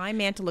mean, my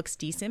mantle looks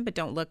decent, but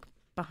don't look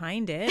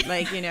behind it,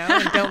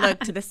 and don't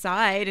look to the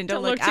side, and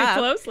don't look too up.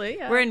 closely.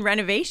 Yeah. We're in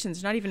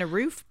renovations, not even a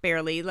roof,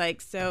 barely.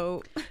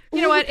 So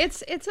You know what?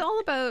 It's all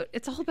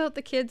about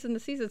the kids and the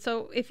season.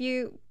 So if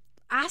you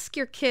ask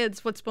your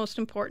kids what's most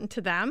important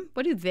to them,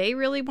 what do they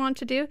really want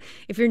to do?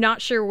 If you're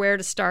not sure where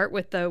to start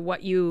with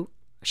what you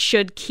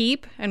should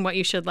keep and what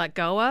you should let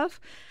go of,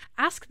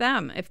 ask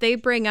them. If they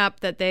bring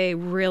up that they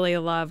really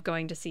love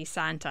going to see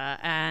Santa,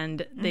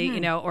 and they,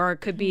 or it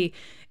could be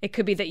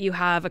that you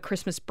have a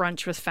Christmas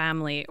brunch with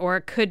family, or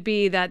it could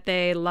be that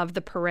they love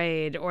the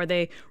parade, or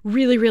they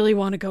really, really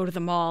want to go to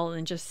the mall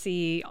and just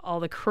see all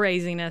the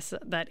craziness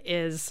that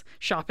is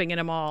shopping in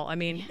a mall. I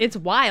mean, it's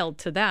wild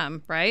to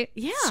them, right?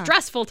 Yeah.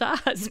 Stressful to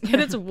us, but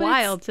it's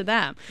wild to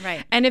them.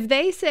 Right. And if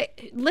they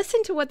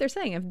listen to what they're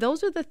saying, if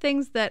those are the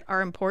things that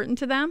are important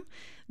to them,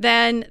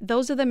 then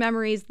those are the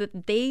memories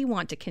that they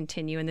want to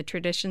continue and the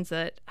traditions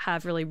that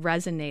have really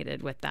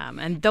resonated with them.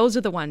 And those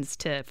are the ones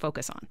to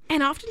focus on.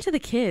 And often to the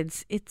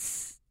kids,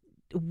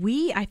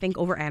 I think,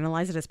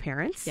 overanalyze it as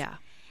parents. Yeah.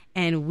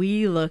 And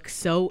we look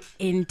so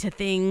into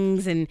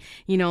things and,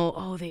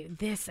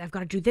 I've got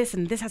to do this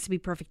and this has to be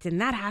perfect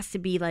and that has to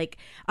be like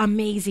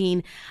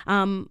amazing.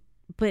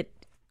 But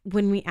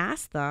when we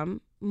ask them,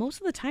 most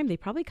of the time they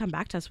probably come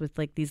back to us with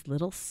like these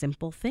little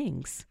simple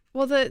things.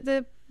 Well,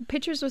 the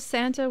pictures with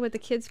Santa with the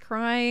kids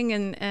crying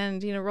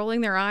and rolling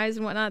their eyes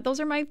and whatnot,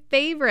 those are my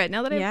favorite.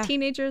 Now that I have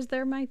teenagers,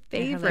 they're my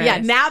favorite. Yeah,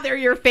 now they're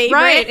your favorite.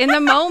 Right. In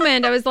the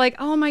moment, I was like,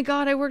 oh my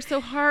God, I worked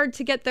so hard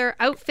to get their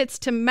outfits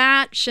to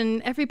match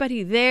and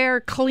everybody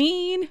there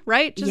clean,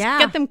 right? Just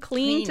get them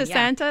clean to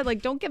Santa.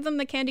 Like, don't give them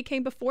the candy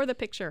cane before the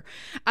picture.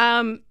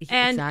 And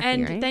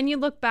right? then you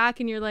look back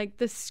and you're like,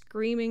 the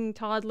screaming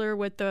toddler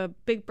with the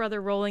big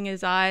brother rolling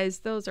his eyes.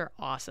 Those are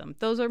awesome.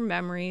 Those are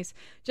memories.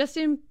 Just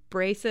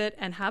embrace it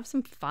and have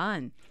some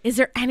fun. Is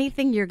there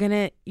anything you're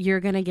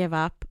gonna give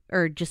up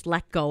or just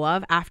let go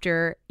of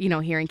after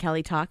hearing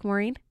Kelly talk,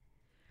 Maureen?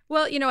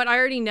 Well, you know what? I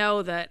already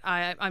know that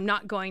I'm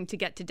not going to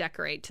get to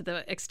decorate to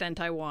the extent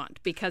I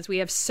want because we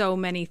have so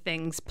many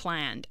things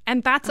planned.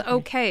 And that's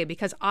okay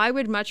because I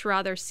would much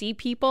rather see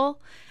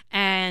people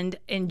and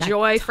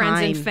enjoy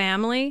friends and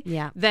family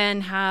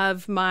than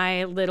have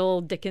my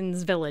little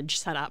Dickens village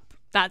set up.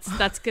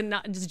 That's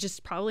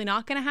just probably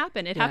not going to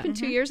happen. It happened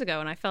 2 years ago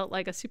and I felt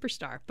like a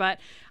superstar, but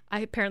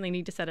I apparently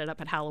need to set it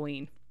up at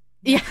Halloween.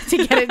 Yeah, to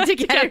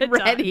get it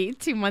ready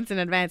 2 months in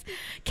advance.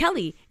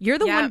 Kelly, you're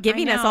the one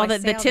giving us all the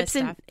tips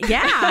and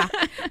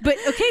But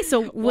okay,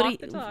 so what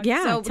do you,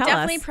 so tell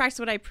definitely us. practice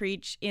what I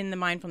preach in the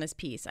mindfulness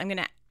piece. I'm going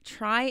to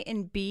try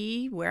and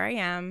be where I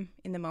am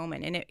in the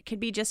moment. And it could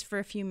be just for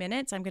a few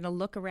minutes. I'm going to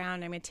look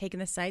around. I'm going to take in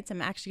the sights.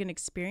 I'm actually going to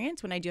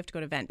experience when I do have to go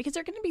to an event. Because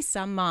there are going to be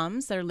some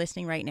moms that are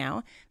listening right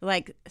now. They're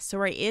like,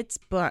 sorry, it's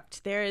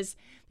booked. There's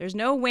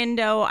no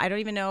window. I don't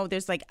even know.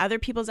 There's like other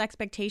people's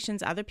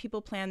expectations. Other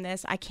people plan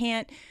this. I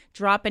can't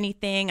drop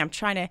anything. I'm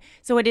trying to.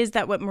 So it is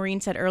that what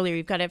Maureen said earlier.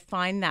 You've got to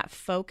find that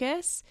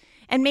focus.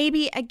 And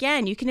maybe,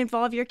 again, you can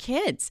involve your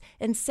kids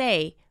and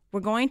say, we're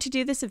going to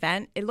do this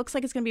event. It looks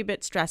like it's going to be a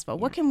bit stressful.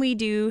 What can we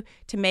do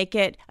to make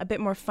it a bit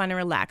more fun and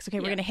relaxed? Okay,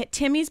 we're going to hit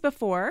Timmy's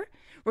before.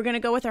 We're going to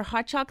go with our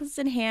hot chocolates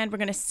in hand. We're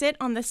going to sit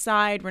on the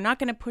side. We're not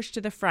going to push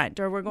to the front.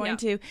 Or we're going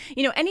to,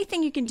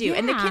 anything you can do.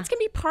 And the kids can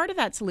be part of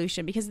that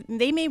solution because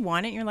they may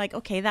want it. You're like,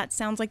 okay, that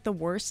sounds like the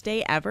worst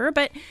day ever.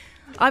 But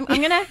I'm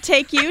going to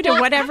take you to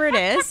whatever it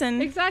is.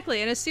 And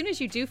exactly. And as soon as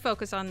you do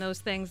focus on those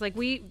things, like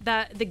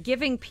the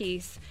giving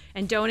piece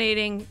and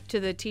donating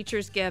to the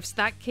teachers' gifts,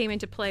 that came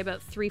into play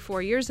about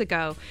 3-4 years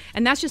ago.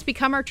 And that's just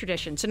become our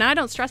tradition. So now I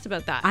don't stress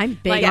about that. I'm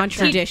big on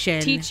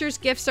tradition. Teachers'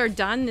 gifts are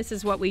done. This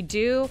is what we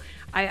do.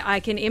 I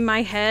can, in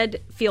my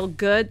head, feel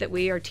good that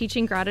we are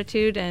teaching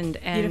gratitude and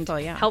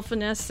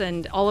helpfulness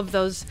and all of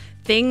those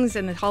things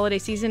in the holiday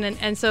season.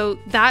 And so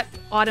that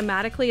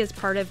automatically is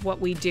part of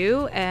what we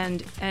do.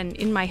 And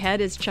in my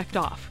head is checked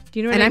off. Do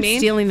you know what I mean? And I'm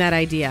stealing that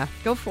idea.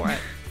 Go for it.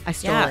 I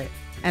stole it.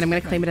 And I'm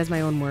going to claim it as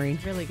my own, Maureen.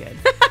 really good.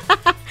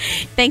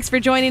 Thanks for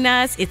joining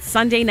us. It's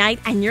Sunday night,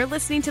 and you're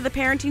listening to The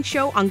Parenting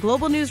Show on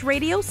Global News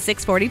Radio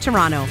 640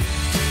 Toronto.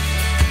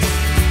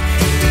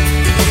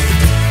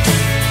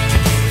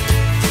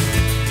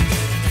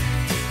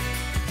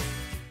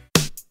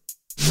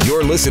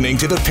 You're listening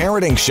to The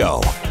Parenting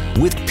Show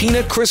with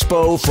Pina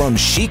Crispo from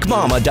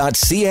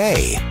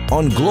chicmama.ca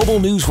on Global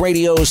News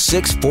Radio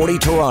 640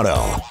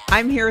 Toronto.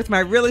 I'm here with my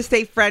real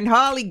estate friend,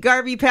 Holly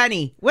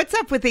Garvey-Penny. What's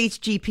up with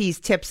HGP's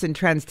tips and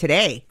trends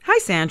today? Hi,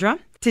 Sandra.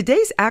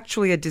 Today's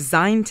actually a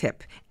design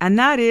tip, and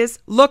that is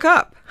look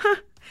up.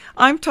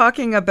 I'm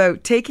talking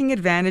about taking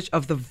advantage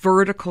of the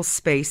vertical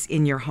space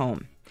in your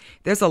home.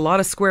 There's a lot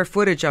of square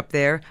footage up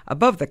there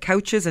above the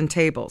couches and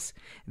tables.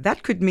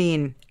 That could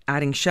mean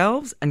adding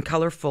shelves and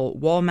colorful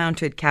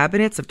wall-mounted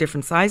cabinets of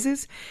different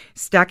sizes,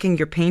 stacking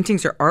your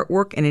paintings or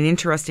artwork in an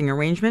interesting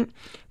arrangement,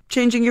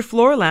 changing your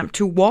floor lamp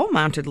to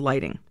wall-mounted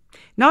lighting.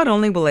 Not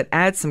only will it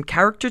add some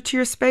character to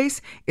your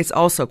space, it's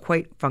also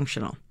quite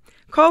functional.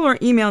 Call or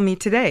email me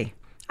today.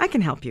 I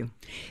can help you.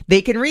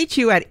 They can reach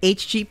you at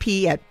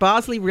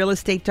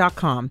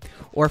hgp@bosleyrealestate.com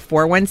or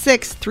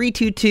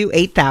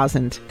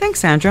 416-322-8000. Thanks,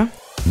 Sandra.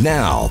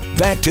 Now,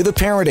 back to the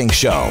Parenting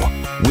Show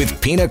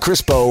with Pina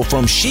Crispo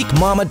from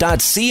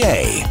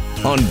chicmama.ca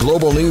on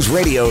Global News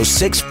Radio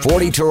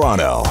 640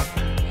 Toronto.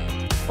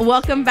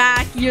 Welcome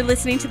back. You're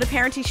listening to the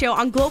Parenting Show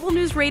on Global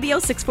News Radio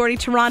 640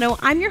 Toronto.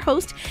 I'm your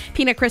host,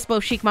 Pina Crispo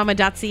of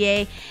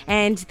chicmama.ca,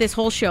 and this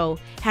whole show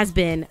has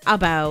been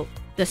about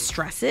the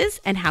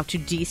stresses and how to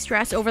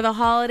de-stress over the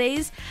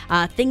holidays,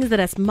 things that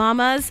us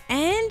mamas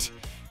and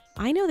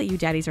I know that you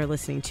daddies are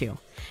listening to.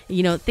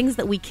 You know, things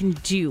that we can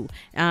do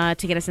to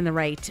get us in the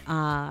right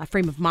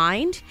frame of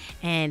mind,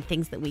 and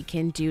things that we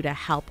can do to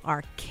help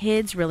our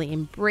kids really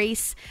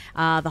embrace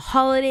the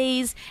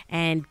holidays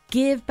and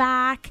give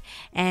back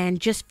and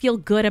just feel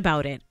good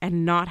about it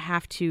and not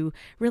have to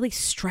really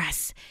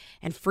stress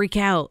and freak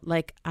out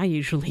like I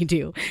usually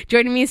do.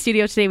 Joining me in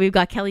studio today, we've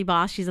got Kelly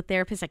Boss. She's a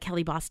therapist at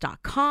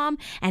kellyboss.com.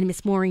 And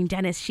Miss Maureen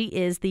Dennis, she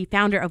is the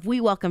founder of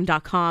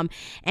WeWelcome.com.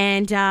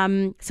 And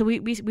so we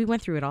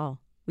went through it all.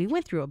 We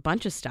went through a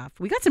bunch of stuff.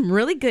 We got some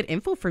really good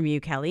info from you,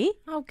 Kelly.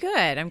 Oh,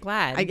 good. I'm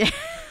glad.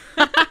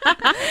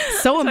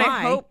 So am I.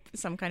 I hope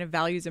some kind of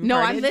values imparted. No,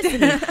 I'm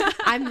listening.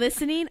 I'm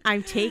listening.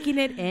 I'm taking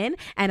it in,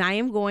 and I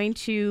am going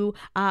to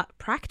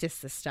practice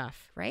this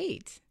stuff.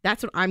 Right.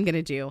 That's what I'm going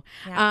to do.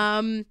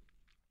 Yeah.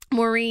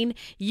 Maureen,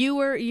 you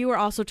were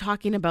also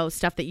talking about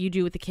stuff that you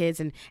do with the kids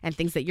and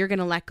things that you're going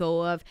to let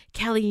go of.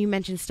 Kelly, you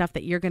mentioned stuff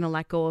that you're going to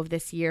let go of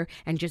this year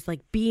and just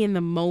like be in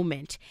the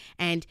moment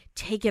and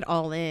take it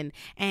all in.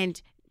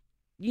 And,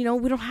 you know,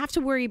 we don't have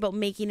to worry about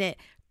making it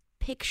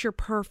picture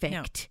perfect.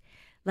 No.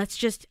 Let's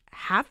just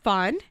have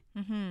fun,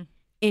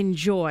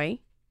 enjoy,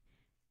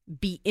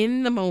 be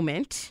in the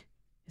moment.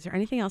 Is there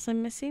anything else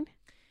I'm missing?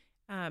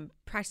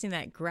 Practicing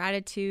that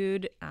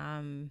gratitude,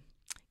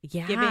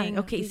 Yeah. giving.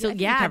 Okay. So I think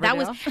we yeah, covered that it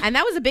was, all. and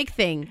that was a big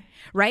thing,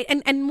 right?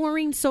 And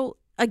Maureen, so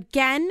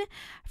again,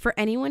 for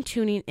anyone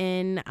tuning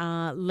in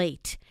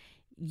late,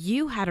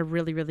 you had a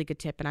really, really good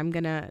tip, and I'm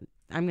gonna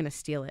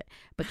steal it.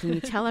 But can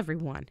you tell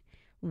everyone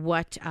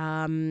what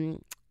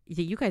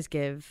you guys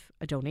give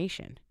a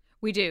donation?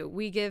 We do.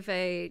 We give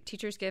a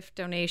teacher's gift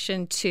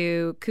donation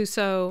to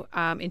CUSO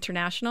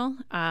International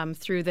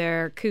through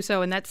their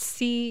CUSO, and that's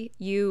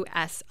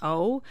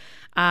CUSO,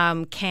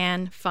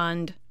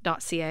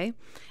 canfund.ca.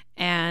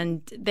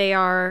 And they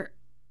are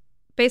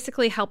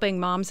basically helping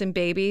moms and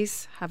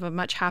babies have a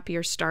much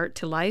happier start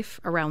to life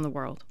around the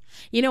world.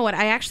 You know what?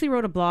 I actually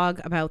wrote a blog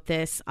about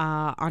this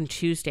on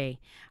Tuesday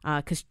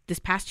because this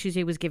past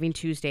Tuesday was Giving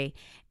Tuesday,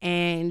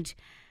 and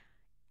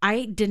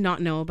I did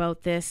not know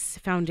about this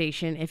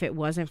foundation if it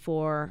wasn't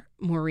for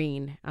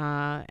Maureen,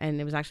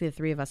 and it was actually the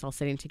three of us all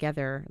sitting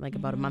together like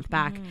about a month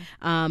back.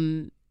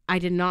 I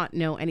did not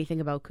know anything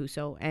about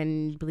CUSO,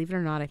 and believe it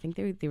or not, I think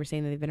they were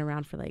saying that they've been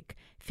around for like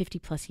 50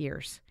 plus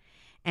years.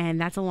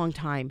 And that's a long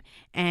time,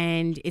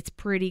 and it's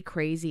pretty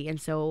crazy. And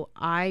so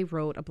I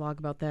wrote a blog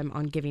about them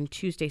on Giving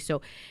Tuesday.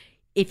 So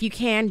if you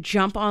can,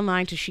 jump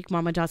online to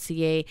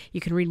chicmama.ca. You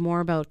can read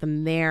more about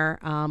them there.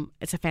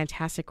 It's a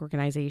fantastic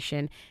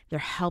organization. They're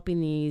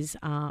helping these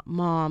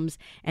moms,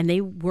 and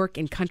they work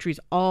in countries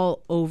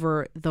all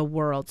over the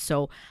world.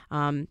 So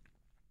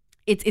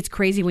it's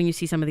crazy when you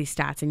see some of these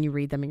stats and you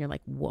read them and you're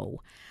like, whoa.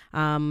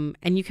 And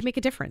you can make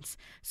a difference.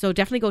 So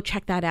definitely go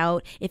check that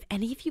out. If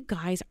any of you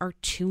guys are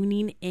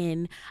tuning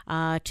in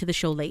to the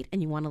show late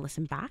and you want to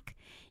listen back,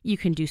 you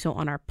can do so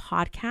on our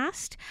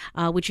podcast,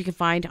 which you can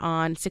find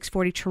on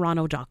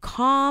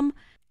 640toronto.com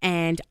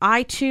and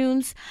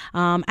iTunes.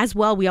 As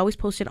well, we always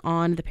post it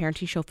on the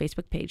Parenting Show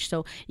Facebook page.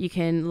 So you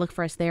can look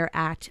for us there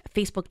at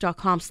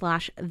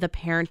facebook.com/The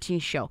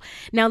Parenting Show.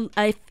 Now,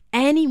 if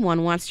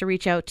anyone wants to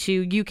reach out to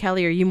you,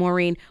 Kelly, or you,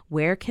 Maureen,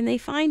 where can they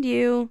find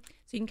you?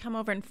 So you can come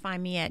over and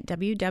find me at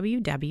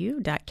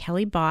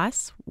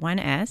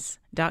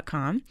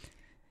www.kellyboss1s.com.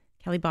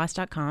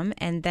 kellyboss.com.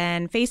 And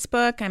then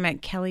Facebook, I'm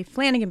at Kelly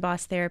Flanagan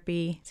Boss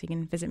Therapy. So you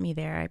can visit me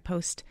there. I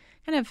post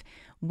kind of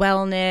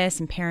wellness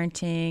and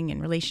parenting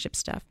and relationship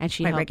stuff And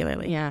she quite helped-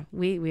 regularly. Yeah,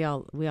 we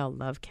all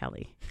love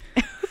Kelly.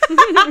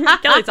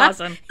 Kelly's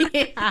awesome.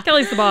 Yeah.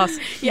 Kelly's the boss.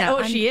 Yeah,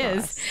 I'm she the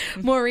is.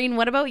 Maureen,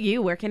 what about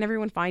you? Where can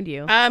everyone find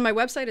you? My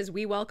website is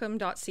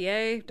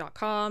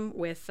wewelcome.ca.com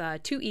with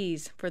 2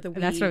 E's for the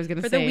wee. That's what I was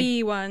gonna for say. the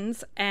wee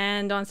ones.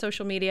 And on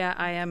social media,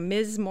 I am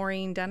Ms.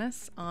 Maureen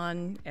Dennis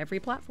on every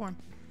platform.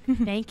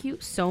 Thank you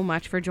so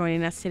much for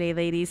joining us today,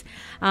 ladies.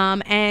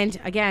 And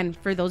again,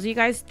 for those of you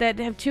guys that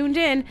have tuned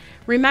in,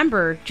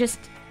 remember, just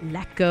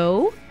let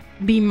go,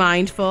 be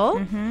mindful,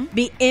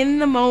 be in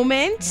the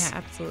moment. Yeah,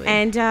 absolutely.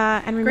 And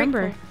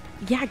remember,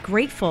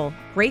 grateful,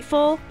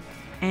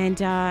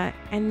 and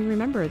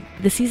remember,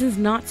 the season's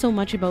not so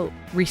much about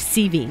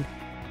receiving.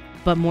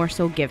 but more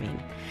so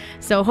giving.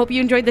 So hope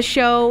you enjoyed the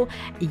show.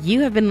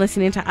 You have been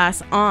listening to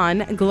us on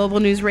Global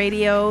News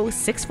Radio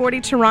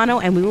 640 Toronto,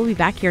 and we will be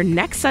back here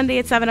next Sunday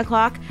at 7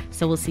 o'clock.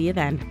 So we'll see you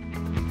then.